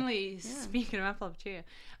Waterfall. funnily speaking of Apalachia,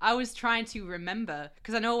 I was trying to remember,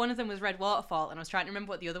 because I know one of them was Red Waterfall, and I was trying to remember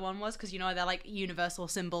what the other one was, because you know they're like universal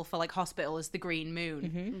symbol for like hospital is the green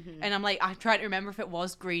moon. And I'm like, I'm trying to remember if it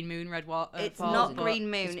was green moon, Red Waterfall. It's not but green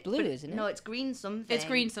moon. It's blue, but isn't it? No, it's green something. It's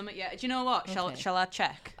green summit, yeah. Do you know what? Okay. Shall I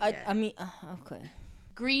check? I mean, okay.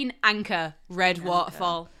 Green anchor, red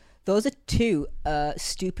waterfall. Those are two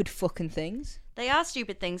stupid fucking things. They are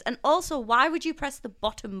stupid things. And also, why would you press the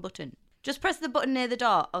bottom button? Just press the button near the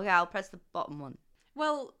door. Okay, I'll press the bottom one.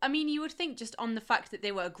 Well, I mean, you would think just on the fact that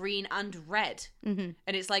they were green and red, and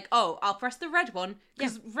it's like, oh, I'll press the red one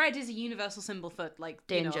because red is a universal symbol for like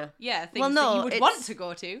Danger. You know, yeah, things Well, no, that you would it's- want to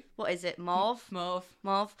go to. What is it? Mauve? Mauve,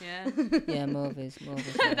 Mauve? yeah. Yeah, Mauve is.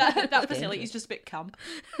 that facility is just a bit camp.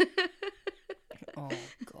 Oh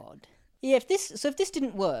god. Yeah, if this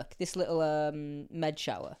didn't work, this little med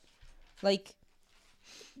shower, like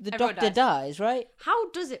the Everyone doctor dies. dies, right? How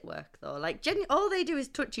does it work though? Like, all they do is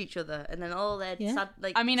touch each other, and then all their Yeah.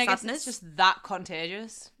 I mean, I guess sadness. it's just that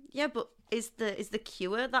contagious. Yeah, but is the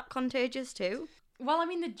cure that contagious too? Well, I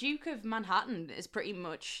mean, the Duke of Manhattan is pretty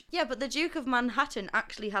much. Yeah, but the Duke of Manhattan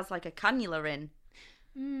actually has like a cannula in.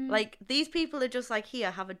 Like, these people are just like,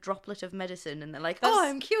 here, have a droplet of medicine, and they're like, That's- oh,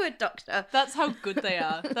 I'm cured, doctor. That's how good they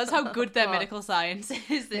are. That's how good their God. medical science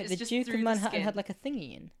is. That Like, it's the just Duke through of the Manhattan skin. had like a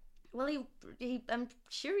thingy in. Well, he I'm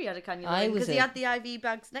sure he had a cannula I was because he a- had the IV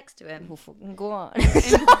bags next to him. Well, fucking go on. Way.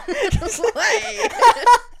 That's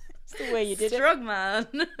the way you did it. Strong man.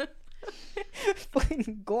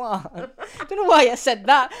 Fucking go on. Don't know why I said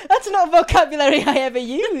that. That's not a vocabulary I ever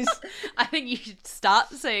use. I think you should start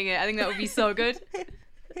saying it. I think that would be so good.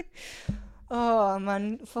 Oh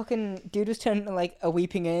man, fucking dude was turned into like a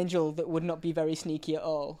weeping angel that would not be very sneaky at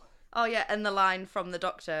all. Oh yeah, and the line from the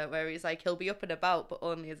doctor where he's like, he'll be up and about, but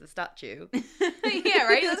only as a statue. Yeah,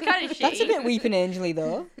 right? That's kind of shitty. That's a bit weeping angely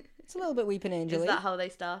though. It's a little bit weeping Is angely. that how they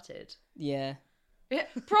started? Yeah. Yeah,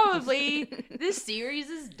 probably. This series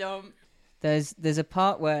is dumb. There's a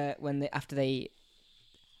part where after they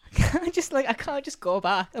I can't just go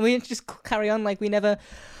back and we just carry on like we never.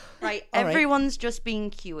 Right, All right. everyone's just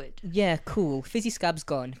being cured. Yeah, cool. Fizzy scab's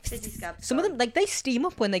gone. Fizzy scab's Some gone. of them like they steam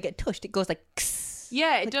up when they get touched. It goes like.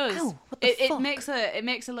 Yeah, it Like, does. ow, what the It fuck?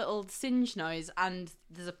 makes a little singe noise, and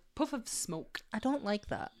there's a puff of smoke. I don't like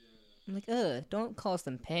that. I'm like, don't cause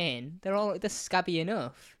them pain. They're scabby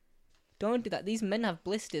enough. Don't do that. These men have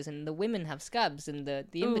blisters and the women have scabs and the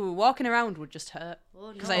Ooh, walking around would just hurt.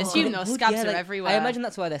 Oh, Because no. I assume it those would, scabs yeah, are like, everywhere. I imagine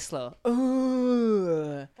that's why they're slow.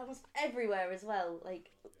 Ooh. That was everywhere as well. Like,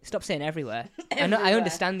 Stop saying everywhere. I Everywhere.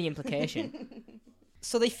 understand the implication.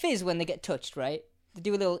 So they fizz when they get touched, right? They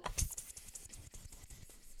do a little...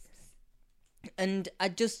 And I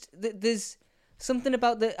just... There's something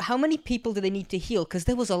about how many people do they need to heal? Because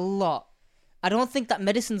there was a lot. I don't think that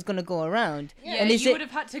medicine's going to go around. Yeah, and you would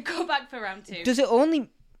have had to go back for round 2. Does it only...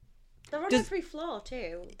 They're on every floor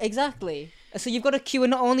too. Exactly. So you've got to cure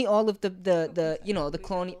not only all of the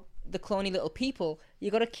clony little people,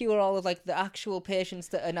 you've got to cure all of like the actual patients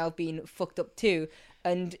that are now being fucked up too.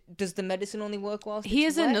 And does the medicine only work whilst it's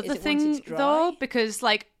Here's wet? another Is it thing once it's dry? though, because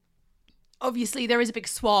like obviously there is a big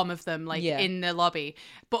swarm of them in the lobby,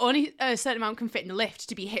 but only a certain amount can fit in the lift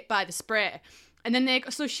to be hit by the spray. And then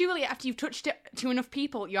so surely after you've touched it to enough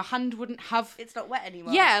people, your hand wouldn't have... It's not wet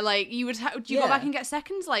anymore. Yeah, like you would do you go Yeah. back and get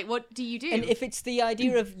seconds? Like what do you do? And if it's the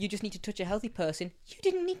idea of you just need to touch a healthy person, you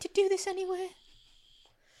didn't need to do this anyway.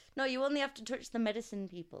 No, you only have to touch the medicine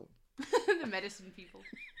people. The medicine people.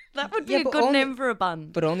 That would be Yeah, a but good only- name for a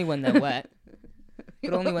band. But only when they're wet.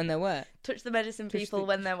 But only when they're wet. Touch the medicine people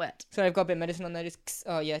when they're wet. Sorry, I've got a bit of medicine on there. Just,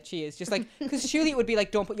 oh yeah, cheers. Just like, because surely it would be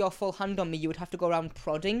like, don't put your full hand on me. You would have to go around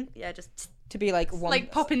prodding Yeah, just... to be like one.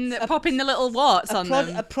 Like popping the little warts on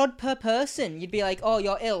them. A prod per person. You'd be like, oh,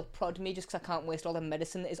 you're ill. Prod me just because I can't waste all the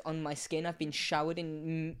medicine that is on my skin. I've been showered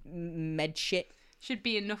in med shit. Should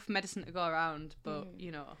be enough medicine to go around, but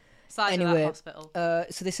you know, size of Anyway, that hospital.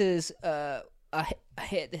 So this is I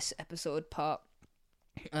hate this episode part.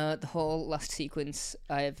 The whole last sequence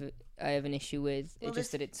I have an issue with. Well, It's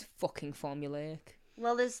just that it's fucking formulaic.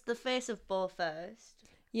 Well, there's the face of Bo first,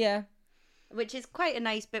 Yeah. which is quite a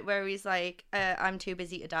nice bit where he's like, I'm too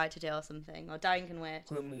busy to die today or something, or dying can wait.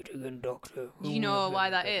 We'll meet again, Doctor. Do you know why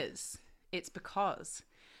that is? It's because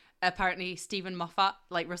apparently Stephen Moffat,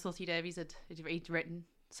 like Russell T Davies he'd written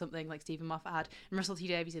something like Stephen Moffat had, and Russell T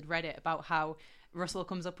Davies had read it about how Russell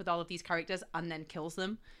comes up with all of these characters and then kills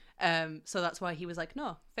them. So that's why he was like,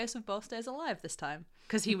 no, Face of Bo stays alive this time.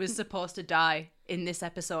 Because he was supposed to die in this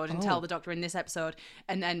episode and tell the Doctor in this episode.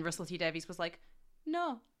 And then Russell T Davies was like,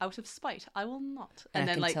 no, out of spite, I will not. And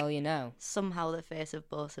then I can tell you now, Somehow the face of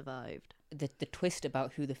Bo survived. the twist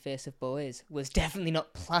about who the face of Bo is was definitely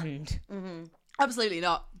not planned. Absolutely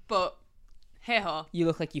not. But hey ho. You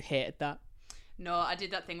look like you hated that. No, I did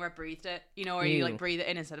that thing where I breathed it. You know, where you like Ew. breathe it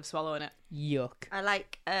in instead of swallowing it. Yuck. I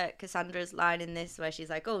like Cassandra's line in this where she's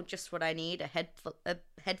like, oh, just what I need, a head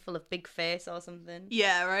full of big face or something.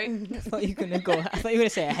 Yeah, right? I thought you were gonna go. I thought you were gonna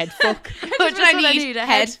say a head fuck. What Just what I need, a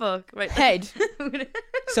head fuck. Right. Head. I'm gonna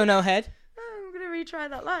So no head. retry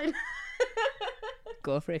that line.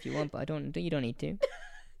 Go for it if you want, but I don't. You don't need to. You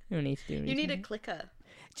don't need to do. You need a anything. clicker.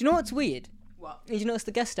 Do you know what's weird? What? Did you notice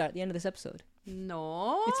the guest star at the end of this episode?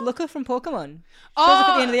 No. It's Looker from Pokemon. Shows up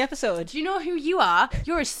at the end of the episode. Do you know who you are?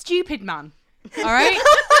 You're a stupid man. All right?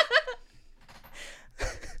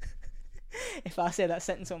 If I say that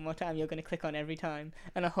sentence one more time, you're going to click on every time.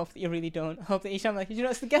 And I hope that you really don't. I hope that each time I'm like, did you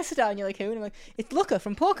notice the guest star? And you're like, who? And I'm like, it's Looker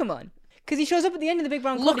from Pokemon. Because he shows up at the end of the big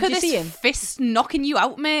brown cloud. Look Did at you this see him? fist knocking you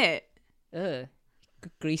out, mate. Ugh.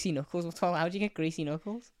 Greasy knuckles. What's all? How'd you get greasy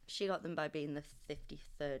knuckles? She got them by being the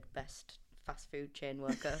 53rd best fast food chain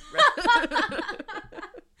worker.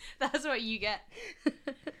 That's what you get.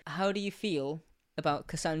 How do you feel about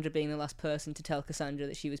Cassandra being the last person to tell Cassandra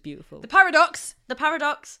that she was beautiful? The paradox. The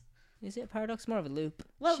paradox. Is it a paradox? More of a loop.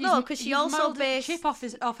 Well, no, because she also modelled based... Chip off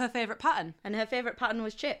her favourite pattern. And her favourite pattern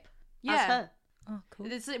was Chip. Yeah. As her. Oh, cool.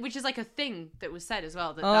 Which is like a thing that was said as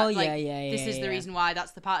well. That, Oh, that, like, yeah, this is the reason why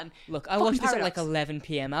that's the pattern. Look, I Fucking watched this at paradox. like 11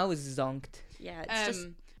 p.m. I was zonked. Yeah, it's just...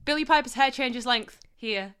 Billie Piper's hair changes length.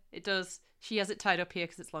 Here, it does. She has it tied up here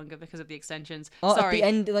because it's longer because of the extensions. Oh, Sorry. at the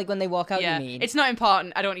end, like when they walk out, Yeah, you mean? it's not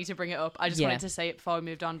important. I don't need to bring it up. I just Yeah. wanted to say it before we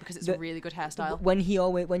moved on because it's a really good hairstyle.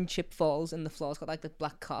 When Chip falls and the floor's got like the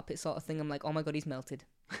black carpet sort of thing, I'm like, oh my god, he's melted.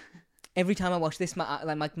 Every time I watch this,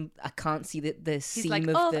 I can't see the seam like,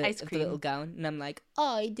 of, "Oh, the, ice of the cream." little gown, and I'm like,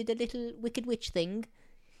 oh, I did a little Wicked Witch thing.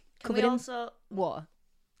 Can we Covered in also... what?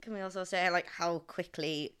 Can we also say like how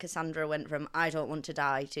quickly Cassandra went from I don't want to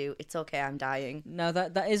die to it's okay, I'm dying. Now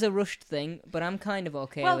that is a rushed thing, but I'm kind of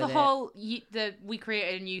okay Well, with the it. whole we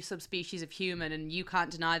created a new subspecies of human, and you can't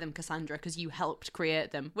deny them, Cassandra, because you helped create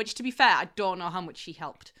them. Which, to be fair, I don't know how much she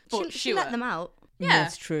helped, but She sure. let them out. Yeah.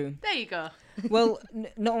 That's true. There you go. Well,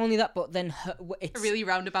 not only that, but then A it's really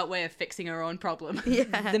roundabout way of fixing her own problem.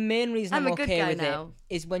 Yeah. the main reason I'm I'm a good okay guy with now.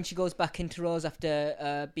 it is when she goes back into Rose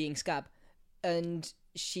after being Scab, and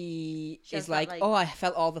she has is that, like, like- oh, I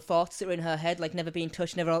felt all the thoughts that were in her head, like never being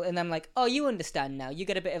touched, never all, and I'm like, oh, you understand now. You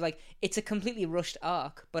get a bit of like, it's a completely rushed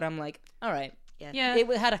arc, but I'm like, all right, Yeah.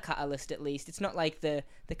 it had a catalyst at least. It's not like the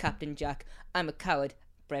Captain Jack, I'm a coward,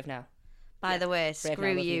 brave now. By the way, Brave screw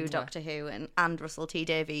now, love you, you, mwah. Doctor Who, and Russell T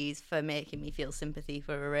Davies for making me feel sympathy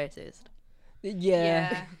for a racist.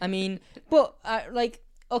 Yeah. I mean, but like,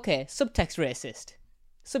 okay, subtext racist.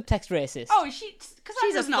 Oh, She's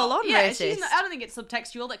Cassandra's a not. full-on Yeah, racist. I don't think it's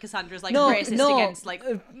subtextual that Cassandra's like No, racist no, against like.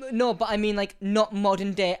 no, but I mean like not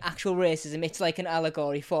modern day actual racism. It's like an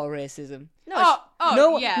allegory for racism.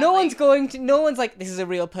 No one's like, this is a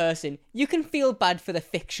real person. You can feel bad for the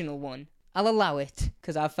fictional one. I'll allow it,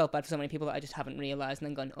 because I've felt bad for so many people that I just haven't realised and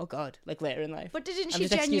then gone, oh god, like later in life. But didn't I'm she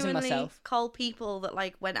just excusing genuinely myself. call people that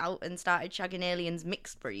like went out and started shagging aliens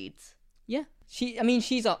mixed breeds? Yeah.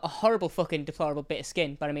 She's a horrible fucking deplorable bit of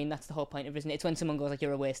skin, but I mean, that's the whole point of it, isn't it? It's when someone goes like,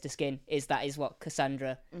 you're a waste of skin, that is what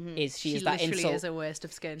Cassandra is. She is that literally insult. is a waste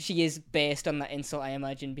of skin. She is based on that insult, I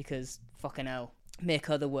imagine, because fucking hell. Make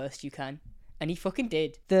her the worst you can. And he fucking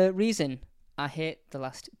did. The reason I hate the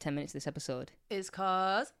last 10 minutes of this episode Is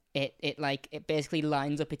cause it basically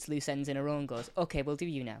lines up its loose ends in a row and goes, okay, we'll do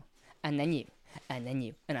you now, and then you, and then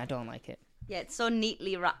you, and I don't like it. Yeah, it's so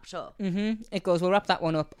neatly wrapped up. It goes, we'll wrap that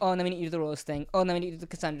one up. Oh, and then we need to do the Rose thing. Oh, and then we need to do the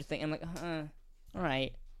Cassandra thing. I'm like,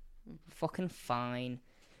 alright. Fucking fine.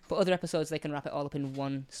 But other episodes, they can wrap it all up in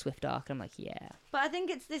one swift arc. And I'm like, yeah. But I think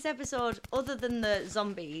it's this episode, other than the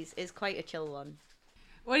zombies, is quite a chill one.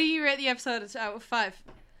 What do you rate the episode out of 5?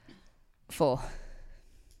 4.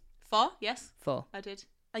 4? Yes. 4. I did.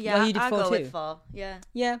 Yeah, No, you did I'll 4 go too. with 4. Yeah.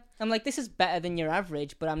 Yeah. I'm like, this is better than your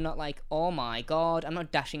average, but I'm not like, oh my god, I'm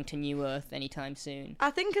not dashing to New Earth anytime soon.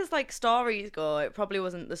 I think as like stories go, it probably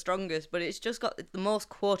wasn't the strongest, but it's just got the most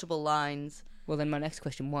quotable lines. Well, then my next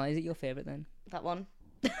question, why is it your favourite then? That one.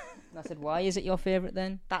 I said, why is it your favourite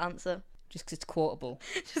then? That answer. Just because it's quotable.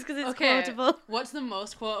 Just because it's Okay. quotable. What's the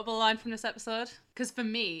most quotable line from this episode? Because for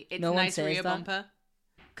me, it's No one nice says rear that. bumper.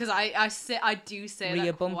 Because I do say Rear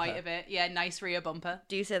that bumper? quite a bit. Yeah, nice rear bumper.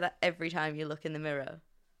 Do you say that every time you look in the mirror?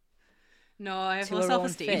 No, I have To low her own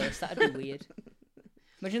self-esteem. face, that'd be weird.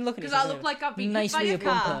 Imagine looking at Because I yourself look like I've been nice hit by rear a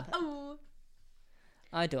car. bumper. Oh.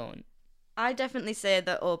 I don't. I definitely say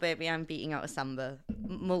that, oh baby, I'm beating out a samba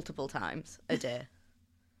multiple times a day.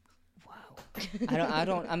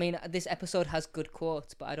 I mean, this episode has good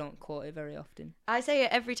quotes, but I don't quote it very often. I say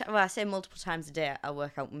it every time. Well, I say multiple times a day. I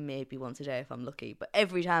work out maybe once a day if I'm lucky. But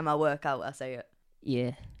every time I work out, I say it.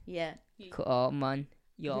 Yeah. Yeah. Cool. Oh man,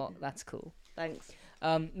 that's cool. Thanks.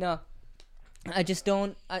 No, I just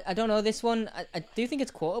don't. I don't know this one. I do think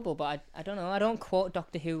it's quotable, but I don't know. I don't quote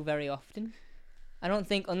Doctor Who very often. I don't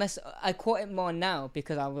think, unless I quote it more now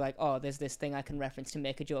because I'm like, oh, there's this thing I can reference to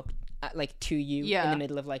make a joke like to you in the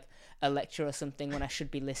middle of like a lecture or something when I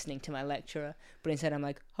should be listening to my lecturer. But instead I'm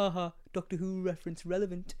like, haha, Doctor Who reference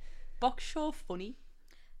relevant. Box show funny.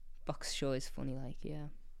 Box show is funny, like, yeah.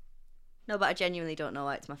 No, but I genuinely don't know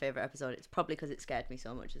why it's my favourite episode. It's probably because it scared me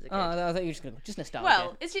so much as a kid. Oh, I thought you were just going to just nostalgia.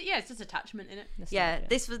 Well, it's just attachment in it. Yeah,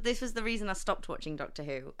 Nostalgia. this was the reason I stopped watching Doctor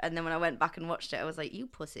Who. And then when I went back and watched it, I was like, you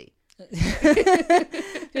pussy.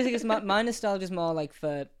 Just because my nostalgia is more like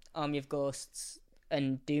for Army of Ghosts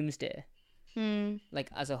and Doomsday. Like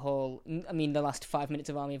as a whole. I mean, the last 5 minutes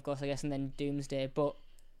of Army of Ghosts, I guess, and then Doomsday. But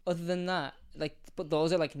other than that, like, but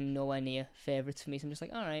those are like nowhere near favourites for me. So I'm just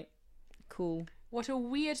like, all right, cool. What a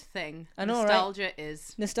weird thing I know, nostalgia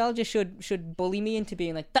is. Nostalgia should bully me into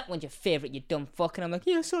being like, that one's your favourite, you dumb fuck. And I'm like,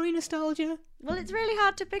 yeah, sorry, nostalgia. Well, it's really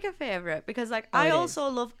hard to pick a favourite because, like, Oh, I it also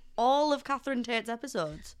love all of Catherine Tate's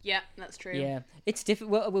episodes. Yeah, that's true. Yeah, it's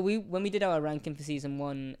different. Well, when we did our ranking for season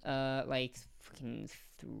 1, like fucking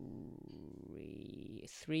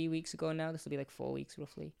 3 weeks ago now, this will be like 4 weeks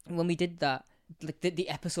roughly. And when we did that, like the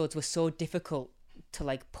episodes were so difficult to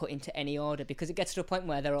like put into any order because it gets to a point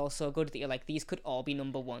where they're all so good that you're like, these could all be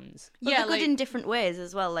number ones. But Yeah, they're good like- in different ways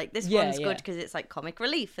as well. Like, this Yeah, one's yeah. good because it's like comic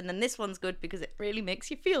relief, and then this one's good because it really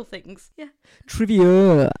makes you feel things. Yeah.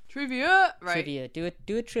 Trivia. Trivia, right? Trivia.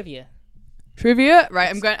 Do a trivia. Trivia, right?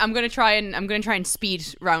 I'm going to try and speed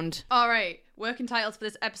round. All right. Working titles for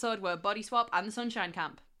this episode were Body Swap and The Sunshine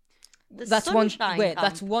Camp. That's Sunshine one. Wait, Camp.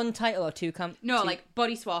 that's one title or two camp? No, two- like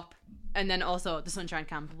Body Swap, and then also The Sunshine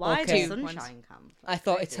Camp. Why Okay. the Two ones. Sunshine Camp? I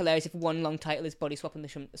thought it's hilarious if one long title is Body Swap and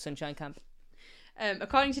the Sunshine Camp.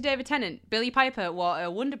 According to David Tennant, Billie Piper wore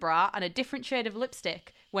a Wonder Bra and a different shade of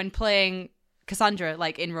lipstick when playing Cassandra,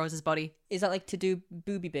 like in Rose's body. Is that like to do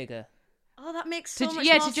booby bigger? Oh, that makes To so much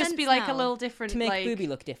yeah, more to just sense be like now. a little different, To make like booby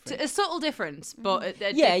look different? a subtle difference, but a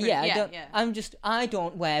Yeah, different, yeah. I don't. yeah. I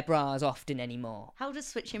don't wear bras often anymore. How does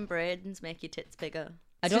switching braids make your tits bigger?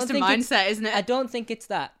 I It's don't just a think mindset, isn't it? I don't think it's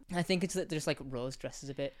that. I think it's that just like Rose dresses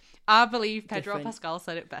a bit. I believe Pedro Different. Pascal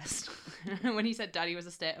said it best when he said "Daddy was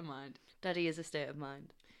a state of mind." Daddy is a state of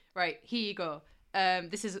mind. Right, here you go.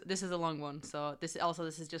 This is a long one, so this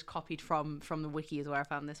is just copied from the wiki is where I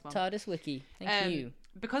found this one. TARDIS wiki. Thank you.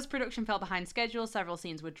 Because production fell behind schedule, several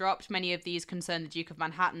scenes were dropped. Many of these concerned the Duke of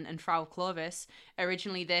Manhattan and Frau Clovis.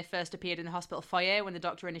 Originally, they first appeared in the hospital foyer when the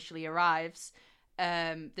Doctor initially arrives.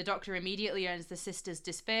 The Doctor immediately earns the sisters'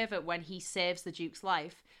 disfavour when he saves the Duke's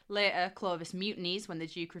life. Later, Clovis mutinies when the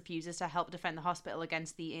Duke refuses to help defend the hospital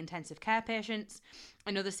against the intensive care patients.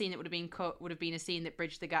 Another scene that would have been cut would have been a scene that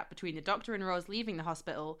bridged the gap between the Doctor and Rose leaving the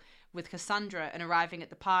hospital, with Cassandra and arriving at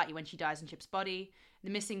the party when she dies in Chip's body. The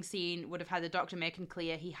missing scene would have had the Doctor making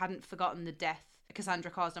clear he hadn't forgotten the death Cassandra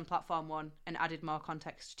caused on Platform 1 and added more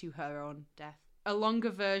context to her own death. A longer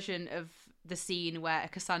version of the scene where a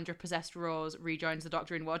Cassandra-possessed Rose rejoins the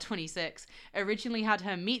Doctor in Ward 26 originally had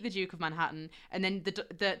her meet the Duke of Manhattan, and then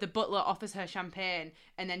the butler offers her champagne,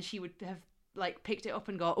 and then she would have like picked it up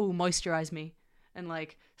and go, "Oh, moisturize me," and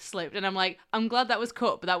like slipped. And I'm like, I'm glad that was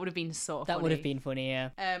cut, but that would have been so funny. That would have been funny,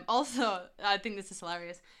 yeah. Also, I think this is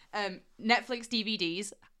hilarious. Netflix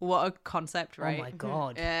DVDs, what a concept, right? Oh my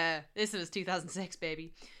god. Yeah, this was 2006,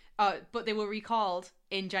 baby. But they were recalled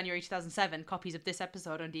in January 2007, copies of this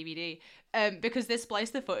episode on DVD, because they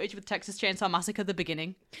spliced the footage with Texas Chainsaw Massacre at the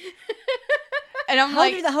beginning. And I'm how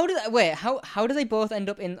do they both end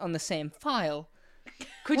up on the same file?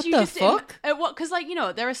 Could what you the just fuck? Because like, you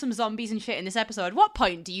know, there are some zombies and shit in this episode. What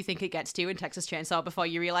point do you think it gets to in Texas Chainsaw before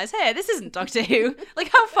you realize, hey, this isn't Doctor Who? Like,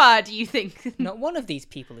 how far do you think? Not one of these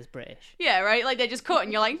people is British. Yeah, right. Like, they just cut,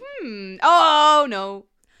 and you're like, oh no.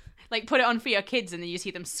 Like, put it on for your kids, and then you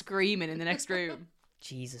see them screaming in the next room.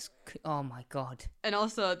 Jesus. Oh my god. And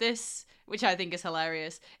also this, which I think is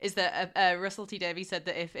hilarious, is that Russell T Davies said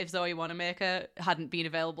that if Zoe Wanamaker hadn't been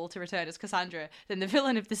available to return as Cassandra, then the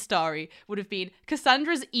villain of this story would have been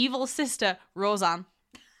Cassandra's evil sister, Roseanne.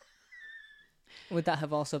 Would that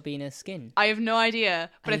have also been a skin? I have no idea,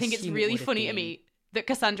 but I think it's assume it really would have funny to been. me that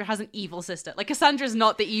Cassandra has an evil sister. Like, Cassandra's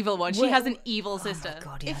not the evil one. She has an evil sister. Oh my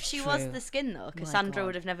god, yeah, If that's she was true. the skin, though, My Cassandra God.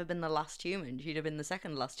 would have never been the last human. She'd have been the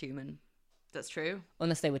second last human. That's true.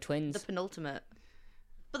 Unless they were twins. The penultimate.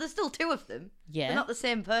 But there's still two of them. Yeah. They're not the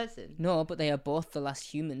same person. No, but they are both the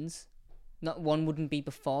last humans. Not one wouldn't be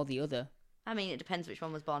before the other. I mean, it depends which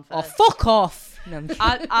one was born Oh, first. fuck off! No, I'm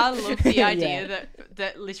kidding. I love the idea Yeah.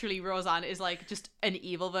 that literally Roseanne is like just an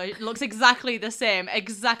evil version. Looks exactly the same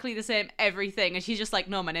everything, and she's just like,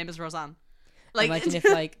 no, my name is Roseanne. Like, Imagine if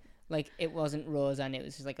like it wasn't Roseanne, it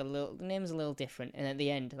was just like the name's a little different, and at the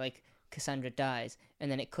end like Cassandra dies, and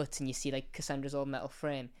then it cuts and you see like Cassandra's old metal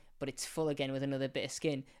frame, but it's full again with another bit of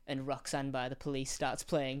skin, and Roxanne by the Police starts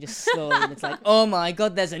playing just slowly, and it's like, oh my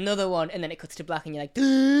god, there's another one, and then it cuts to black, and you're like,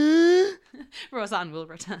 Roseanne will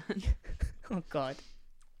return. oh god.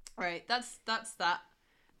 Right, that's that.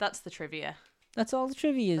 That's the trivia. That's all the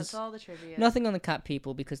trivia is. That's all the trivia. Nothing on the cat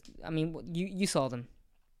people, because I mean you saw them.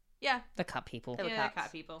 Yeah. The cat people. They were Yeah, cats.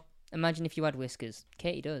 cat people. Imagine if you had whiskers.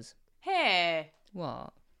 Katie does. Hey,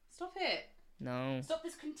 What? stop it. No. Stop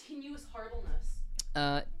this continuous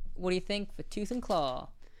horribleness. What do you think for Tooth and Claw?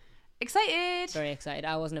 Excited. Very excited.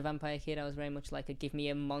 I wasn't a vampire kid. I was very much like a give me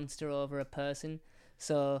a monster over a person.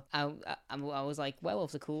 So I was like,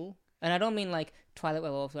 werewolves are cool. And I don't mean like Twilight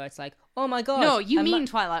werewolves where it's like, oh my god. No, you mean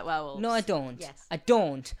Twilight werewolves. No, I don't. Yes. I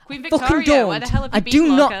don't. Queen I fucking Victoria, don't. where the hell have you I been, do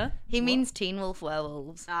not. Locker? He means Teen Wolf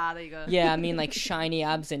werewolves. Ah, there you go. Yeah, I mean like shiny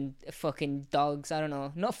abs and fucking dogs. I don't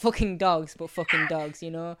know. Not fucking dogs, but fucking dogs, you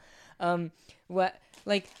know? Where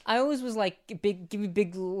like I always was like give me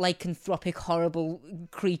big lycanthropic horrible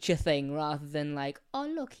creature thing rather than like, oh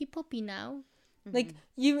look, he puppy now. Like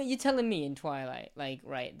you're telling me in Twilight, like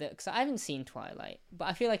right? Because I haven't seen Twilight, but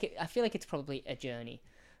I feel like it's probably a journey.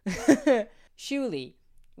 Surely,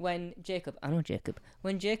 when Jacob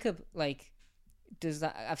like does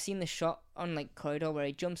that, I've seen the shot on like corridor where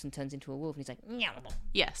he jumps and turns into a wolf, and he's like, meow.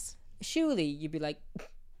 Yes. Surely you'd be like.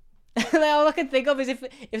 Like, all I can think of is if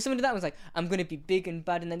someone did that was like, I'm gonna be big and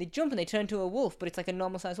bad, and then they jump and they turn into a wolf, but it's like a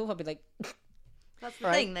normal sized wolf. I'd be like, That's the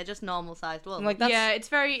Right. thing. They're just normal sized wolves. I'm like, that's Yeah, it's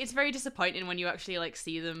very disappointing when you actually like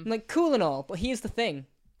see them. I'm like cool and all, but here's the thing: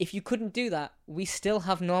 if you couldn't do that, we still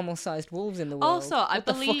have normal sized wolves in the world. Also, I what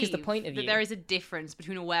the believe fuck is the point of that you? there is a difference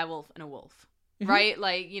between a werewolf and a wolf, right?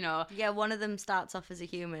 Like, you know, yeah, one of them starts off as a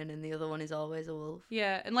human and the other one is always a wolf.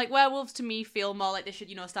 yeah, and like werewolves to me feel more like they should,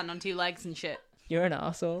 you know, stand on two legs and shit. You're an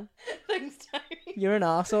arsehole. Thanks, Terry. You're an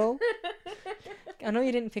arsehole. I know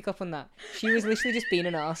you didn't pick up on that. She was literally just being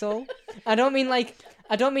an arsehole. I don't mean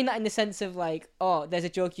that in the sense of like, oh, there's a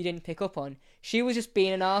joke you didn't pick up on. She was just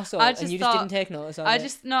being an arsehole and you just didn't take notice of it.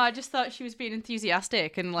 I just thought she was being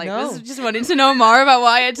enthusiastic and like No. was just wanting to know more about what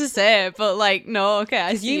I had to say, but like, no, okay, I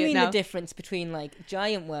Because see you it mean now. the difference between like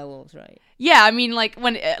giant werewolves, right? Yeah, I mean, like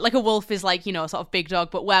when like a wolf is like, you know, sort of big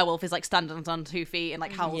dog, but werewolf is like standing on 2 feet and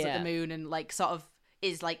like howls at Yeah. the moon and like sort of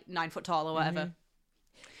is like 9 foot tall or whatever.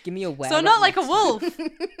 Give me a were. So not like a wolf,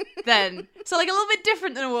 then. So like a little bit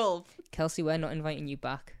different than a wolf. Kelsey, we're not inviting you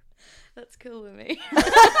back. That's cool with me.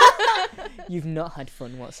 You've not had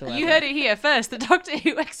fun whatsoever. You heard it here first. The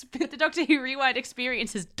Doctor Who Rewind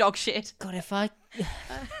experience is dog shit. God, if I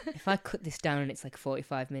cut this down and it's like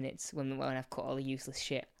 45 minutes when I've cut all the useless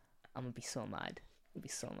shit, I'm gonna be so mad. I'll be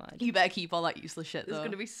so mad. You better keep all that useless shit, though. There's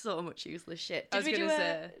gonna be so much useless shit. Did we do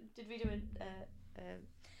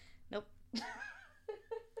Nope.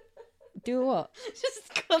 Do what?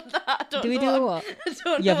 Just cut that. I don't Do we know do what? I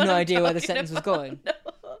don't You have know no what I'm idea where the talking sentence was about. going?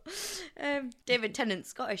 No. David Tennant's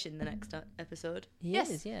Scottish in the next episode. He Yes.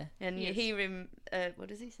 is, yeah. And He you is. hear him, what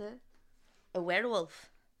does he say? A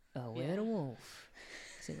werewolf. Oh, Yeah. we're a wolf.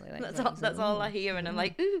 Something like that. That's all I hear, and I'm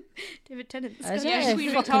like, ooh, David Tennant's As Scottish. Yeah, Queen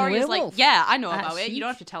fucking Victoria's like, werewolf. yeah, I know Ah, about it. You don't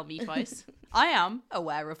have to tell me twice. I am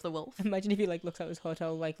aware of the wolf. Imagine if he like looks out his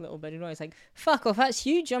hotel like little bedroom door. He's like, "Fuck off, that's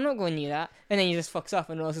huge. I'm not going near that." And then he just fucks off,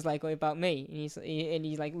 and Rose is like, "What about me?" And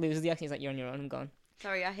he like loses the accent. He's like, "You're on your own. I'm gone."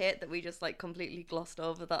 Sorry, I hate that we just like completely glossed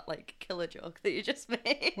over that like killer joke that you just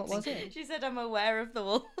made. What was it? She said, "I'm aware of the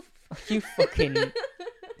wolf." You fucking.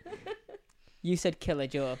 You said killer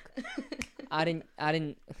joke. I didn't.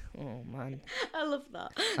 Oh man, I love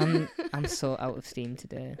that. I'm so out of steam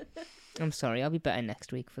today. I'm sorry. I'll be better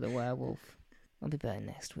next week for the werewolf. I'll be better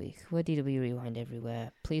next week. We're DW Rewind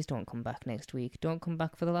everywhere. Please don't come back next week. Don't come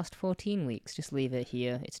back for the last 14 weeks. Just leave it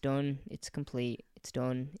here. It's done. It's complete. It's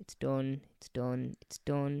done. It's done. It's done. It's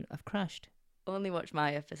done. I've crashed. Only watch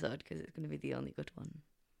my episode because it's going to be the only good one.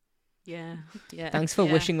 Yeah. Yeah. Thanks for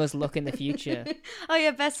Yeah. wishing us luck in the future. Oh yeah,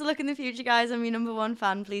 best of luck in the future, guys. I'm your number one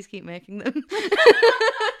fan. Please keep making them.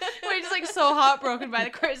 We're just like so heartbroken by the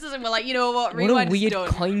criticism. We're like, you know what? What a Rewind's weird done.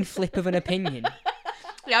 coin flip of an opinion.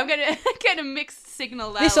 Yeah, I'm getting a mixed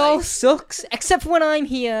signal there. This like, all sucks, except for when I'm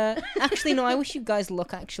here. Actually, no, I wish you guys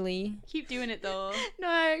luck, actually. keep doing it though. No,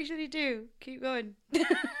 I actually do. Keep going.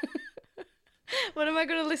 What am I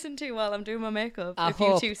going to listen to while I'm doing my makeup? I if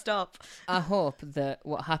hope- you two stop. I hope that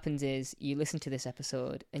what happens is you listen to this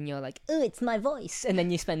episode and you're like, oh, it's my voice. And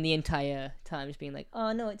then you spend the entire time just being like,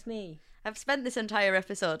 oh, no, it's me. I've spent this entire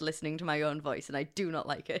episode listening to my own voice, and I do not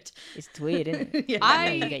like it. It's weird, isn't it? Yeah.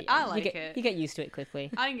 I like it. You get used to it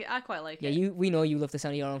quickly. I quite like Yeah, it. we know you love the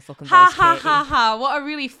sound of your own fucking Ha voice, ha Katie. ha ha! What a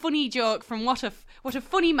really funny joke from what a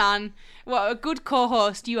funny man. What a good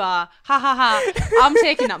co-host you are. Ha ha ha! I'm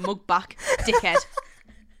taking that mug back, dickhead.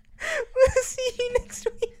 We'll see you next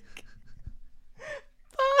week.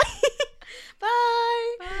 Bye.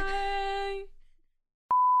 Bye. Bye.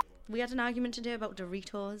 We had an argument today about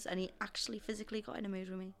Doritos, and he actually physically got in a mood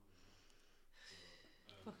with me.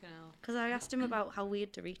 Fucking hell. Because I asked him about how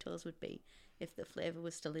weird Doritos would be if the flavour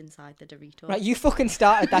was still inside the Doritos. Right, you fucking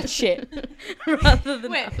started that shit. Rather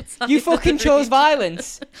than Wait, outside You the fucking chose Doritos.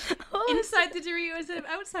 violence. Oh, Inside the Dorito instead of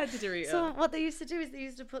outside the Dorito. so what they used to do is they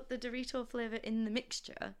used to put the Dorito flavour in the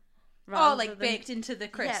mixture. Oh, rather like than- baked into the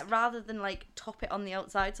crisp. Yeah, rather than like top it on the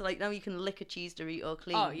outside. So like now you can lick a cheese Dorito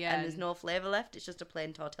clean, Oh, yeah. and there's no flavour left. It's just a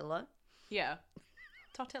plain tortilla. Yeah.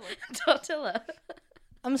 Tortilla. Tortilla.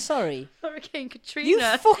 I'm sorry. Hurricane Katrina.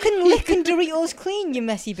 You fucking licking Doritos clean, you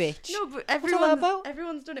messy bitch. No, but all that about?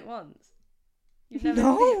 everyone's done it once. You've never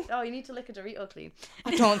No. Oh, you need to lick a Dorito clean.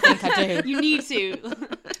 I don't think I do. You need to.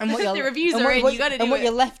 And what you're, The reviews and are what- in, what- you gotta do And what it.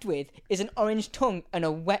 you're left with is an orange tongue and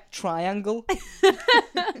a wet triangle.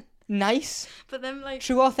 Nice. But then like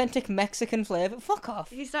True authentic Mexican flavour. Fuck off.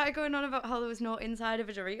 he started going on about how there was no inside of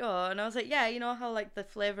a Dorito, and I was like, yeah, you know how like the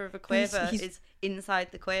flavour of a quaver he's- is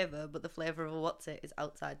inside the quaver, but the flavour of a what's it is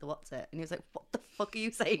outside the what's it. And he was like, what the fuck are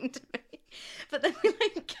you saying to me? But then we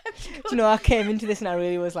like kept going. Do you know, I came into this and I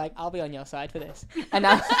really was like, I'll be on your side for this. And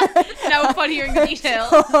now, Now upon hearing the details.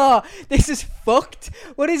 oh, this is fucked.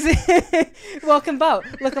 What is it? Walking about,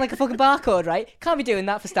 looking like a fucking barcode, right? Can't be doing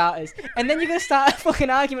that for starters. And then you're going to start a fucking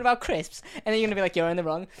argument about crisps. And then you're going to be like, you're in the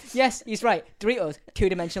wrong. Yes, he's right. Doritos,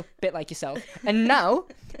 two-dimensional, bit like yourself. And now...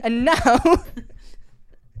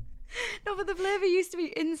 No, but the flavour used to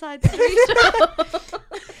be inside the Dorito.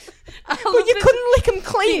 But you couldn't lick them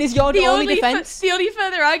clean is your only defence. The only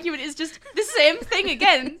further argument is just the same thing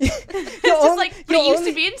again. It's Your just own- like, but your it used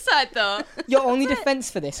only- to be inside though. Your only defence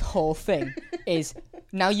for this whole thing is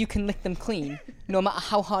now you can lick them clean. No matter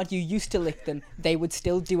how hard you used to lick them, they would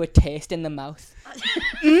still do a taste in the mouth.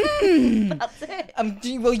 That's it.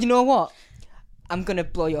 Well, you know what? I'm gonna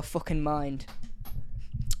blow your fucking mind.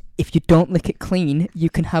 If you don't lick it clean, you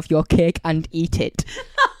can have your cake and eat it.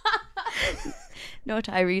 No,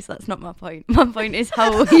 Tyrese, that's not my point. My point is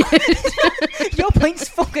how weird. Your point's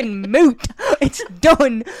fucking moot. It's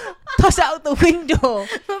done. Toss it out the window.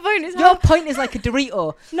 My point is Your how... point is like a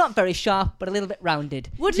Dorito. Not very sharp, but a little bit rounded.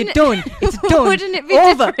 Wouldn't You're done. It's done. Wouldn't it be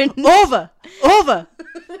over, different? over. Wouldn't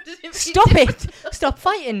it be Stop different? it. Stop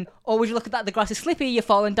fighting. Or would you look at that? The grass is slippy. You're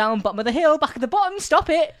falling down bottom of the hill. Back at the bottom. Stop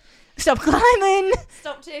it. Stop climbing.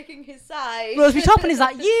 Stop taking his side. Rosemary Toppin, is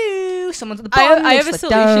that you? Someone's at the bottom. I have looks a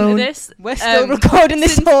like solution to down. this. We're still recording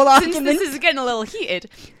this whole Since argument. this is getting a little heated,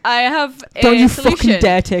 I have a Don't you solution. fucking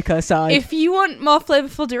dare take her side. If you want more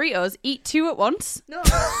flavorful Doritos, eat 2 at once. No.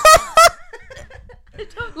 I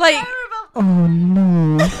don't Like- care about... Oh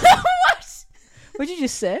no. What? What did you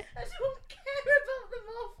just say? I don't care about the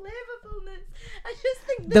more flavorfulness. I just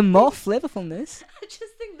think The more flavorfulness. I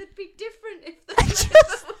just think they'd be different if the just- flavour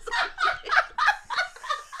was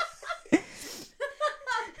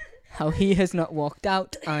How he has not walked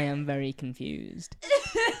out, I am very confused.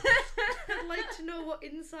 I'd like to know what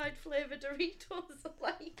inside flavour Doritos are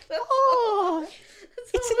like. Oh,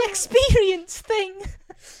 That's it's all an I- experience thing.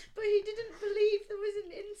 But he didn't believe there was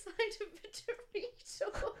an inside of a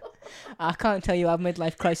Dorito. I can't tell you how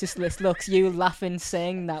midlife crisis list looks. You laughing,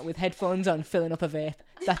 saying that with headphones on, filling up a vape.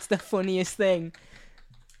 That's the funniest thing.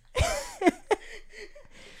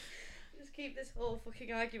 Just keep this whole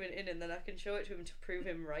fucking argument in and then I can show it to him to prove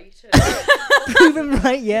him right. Prove him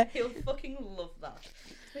right, yeah. He'll fucking love that.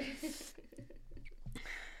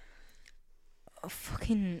 Oh,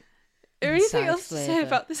 fucking. Is there anything inside else to say flavour.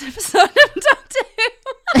 about this episode of Doctor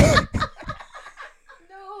Who?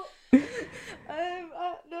 No.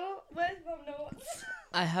 No. Where's my notes?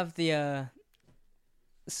 I have the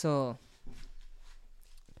so.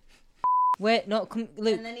 Wait, no, come,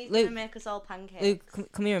 Luke. And then he's Luke, gonna make us all pancakes. Luke,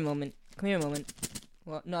 come here a moment. Come here a moment.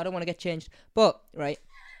 What? No, I don't want to get changed. But right,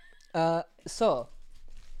 so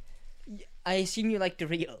I assume you like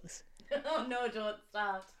Doritos, Oh no, don't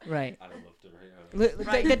start. right? I don't love Doritos. Look,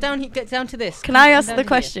 Right. get down. Get down to this. Can I Come ask down the here.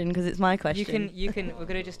 question? Because it's my question. You can. We're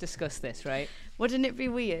gonna just discuss this, right? Wouldn't it be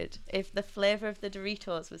weird if the flavour of the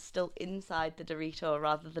Doritos was still inside the Dorito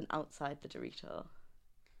rather than outside the Dorito?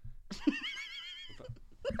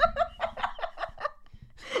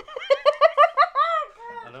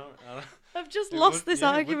 I don't. I've just It lost would- this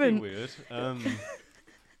yeah, it would be argument. weird.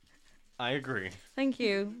 I agree. Thank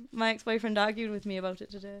you. My ex-boyfriend argued with me about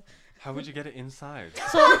it today. How would you get it inside?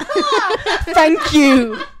 So, Thank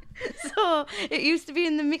you. so it used to be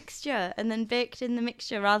in the mixture and then baked in the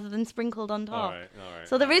mixture rather than sprinkled on top. All right.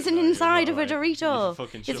 So there is an No, you're inside not of a right. Dorito. You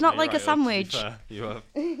fucking It's shut not me like a right up, to be sandwich. fair. You have.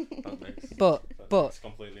 That makes, But that makes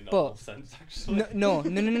completely normal sense, actually. no.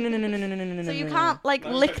 So you can't like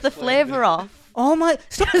No, lick the explain flavour it. off. Oh my!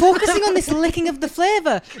 Stop focusing on this licking of the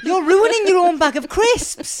flavour. You're ruining your own bag of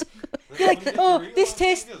crisps. You're like, oh, this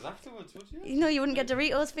tastes. You know, you wouldn't get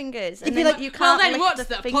Doritos fingers, You'd and be then like, you well, can't then lick what's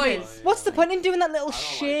the the fingers. point? What's the point in doing that little I don't like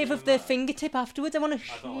shave doing of the that. fingertip afterwards? I want to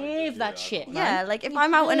I don't like shave doing that that. shit, man. Yeah, like if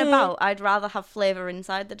I'm out and Yeah. about, I'd rather have flavour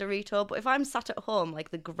inside the Dorito. But if I'm sat at home,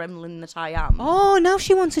 like the gremlin that I am, Oh, now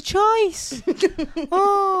she wants a choice.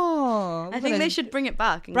 Oh, I think they should bring it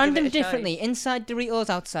back and brand give them it a differently. Inside Doritos,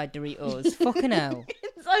 outside Doritos. Fucking hell. choice.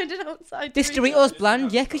 Inside and outside. This Doritos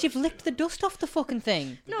bland, yeah, because you've licked the dust off the fucking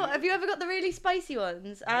thing. No, have you ever got the really spicy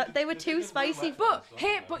ones? They were too spicy. But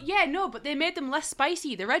but they made them less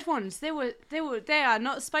spicy. The red ones, they are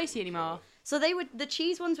not spicy anymore. So the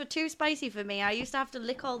cheese ones were too spicy for me. I used to have to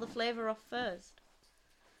lick all the flavour off first.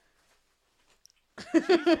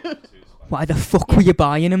 Why the fuck were you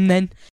buying them then?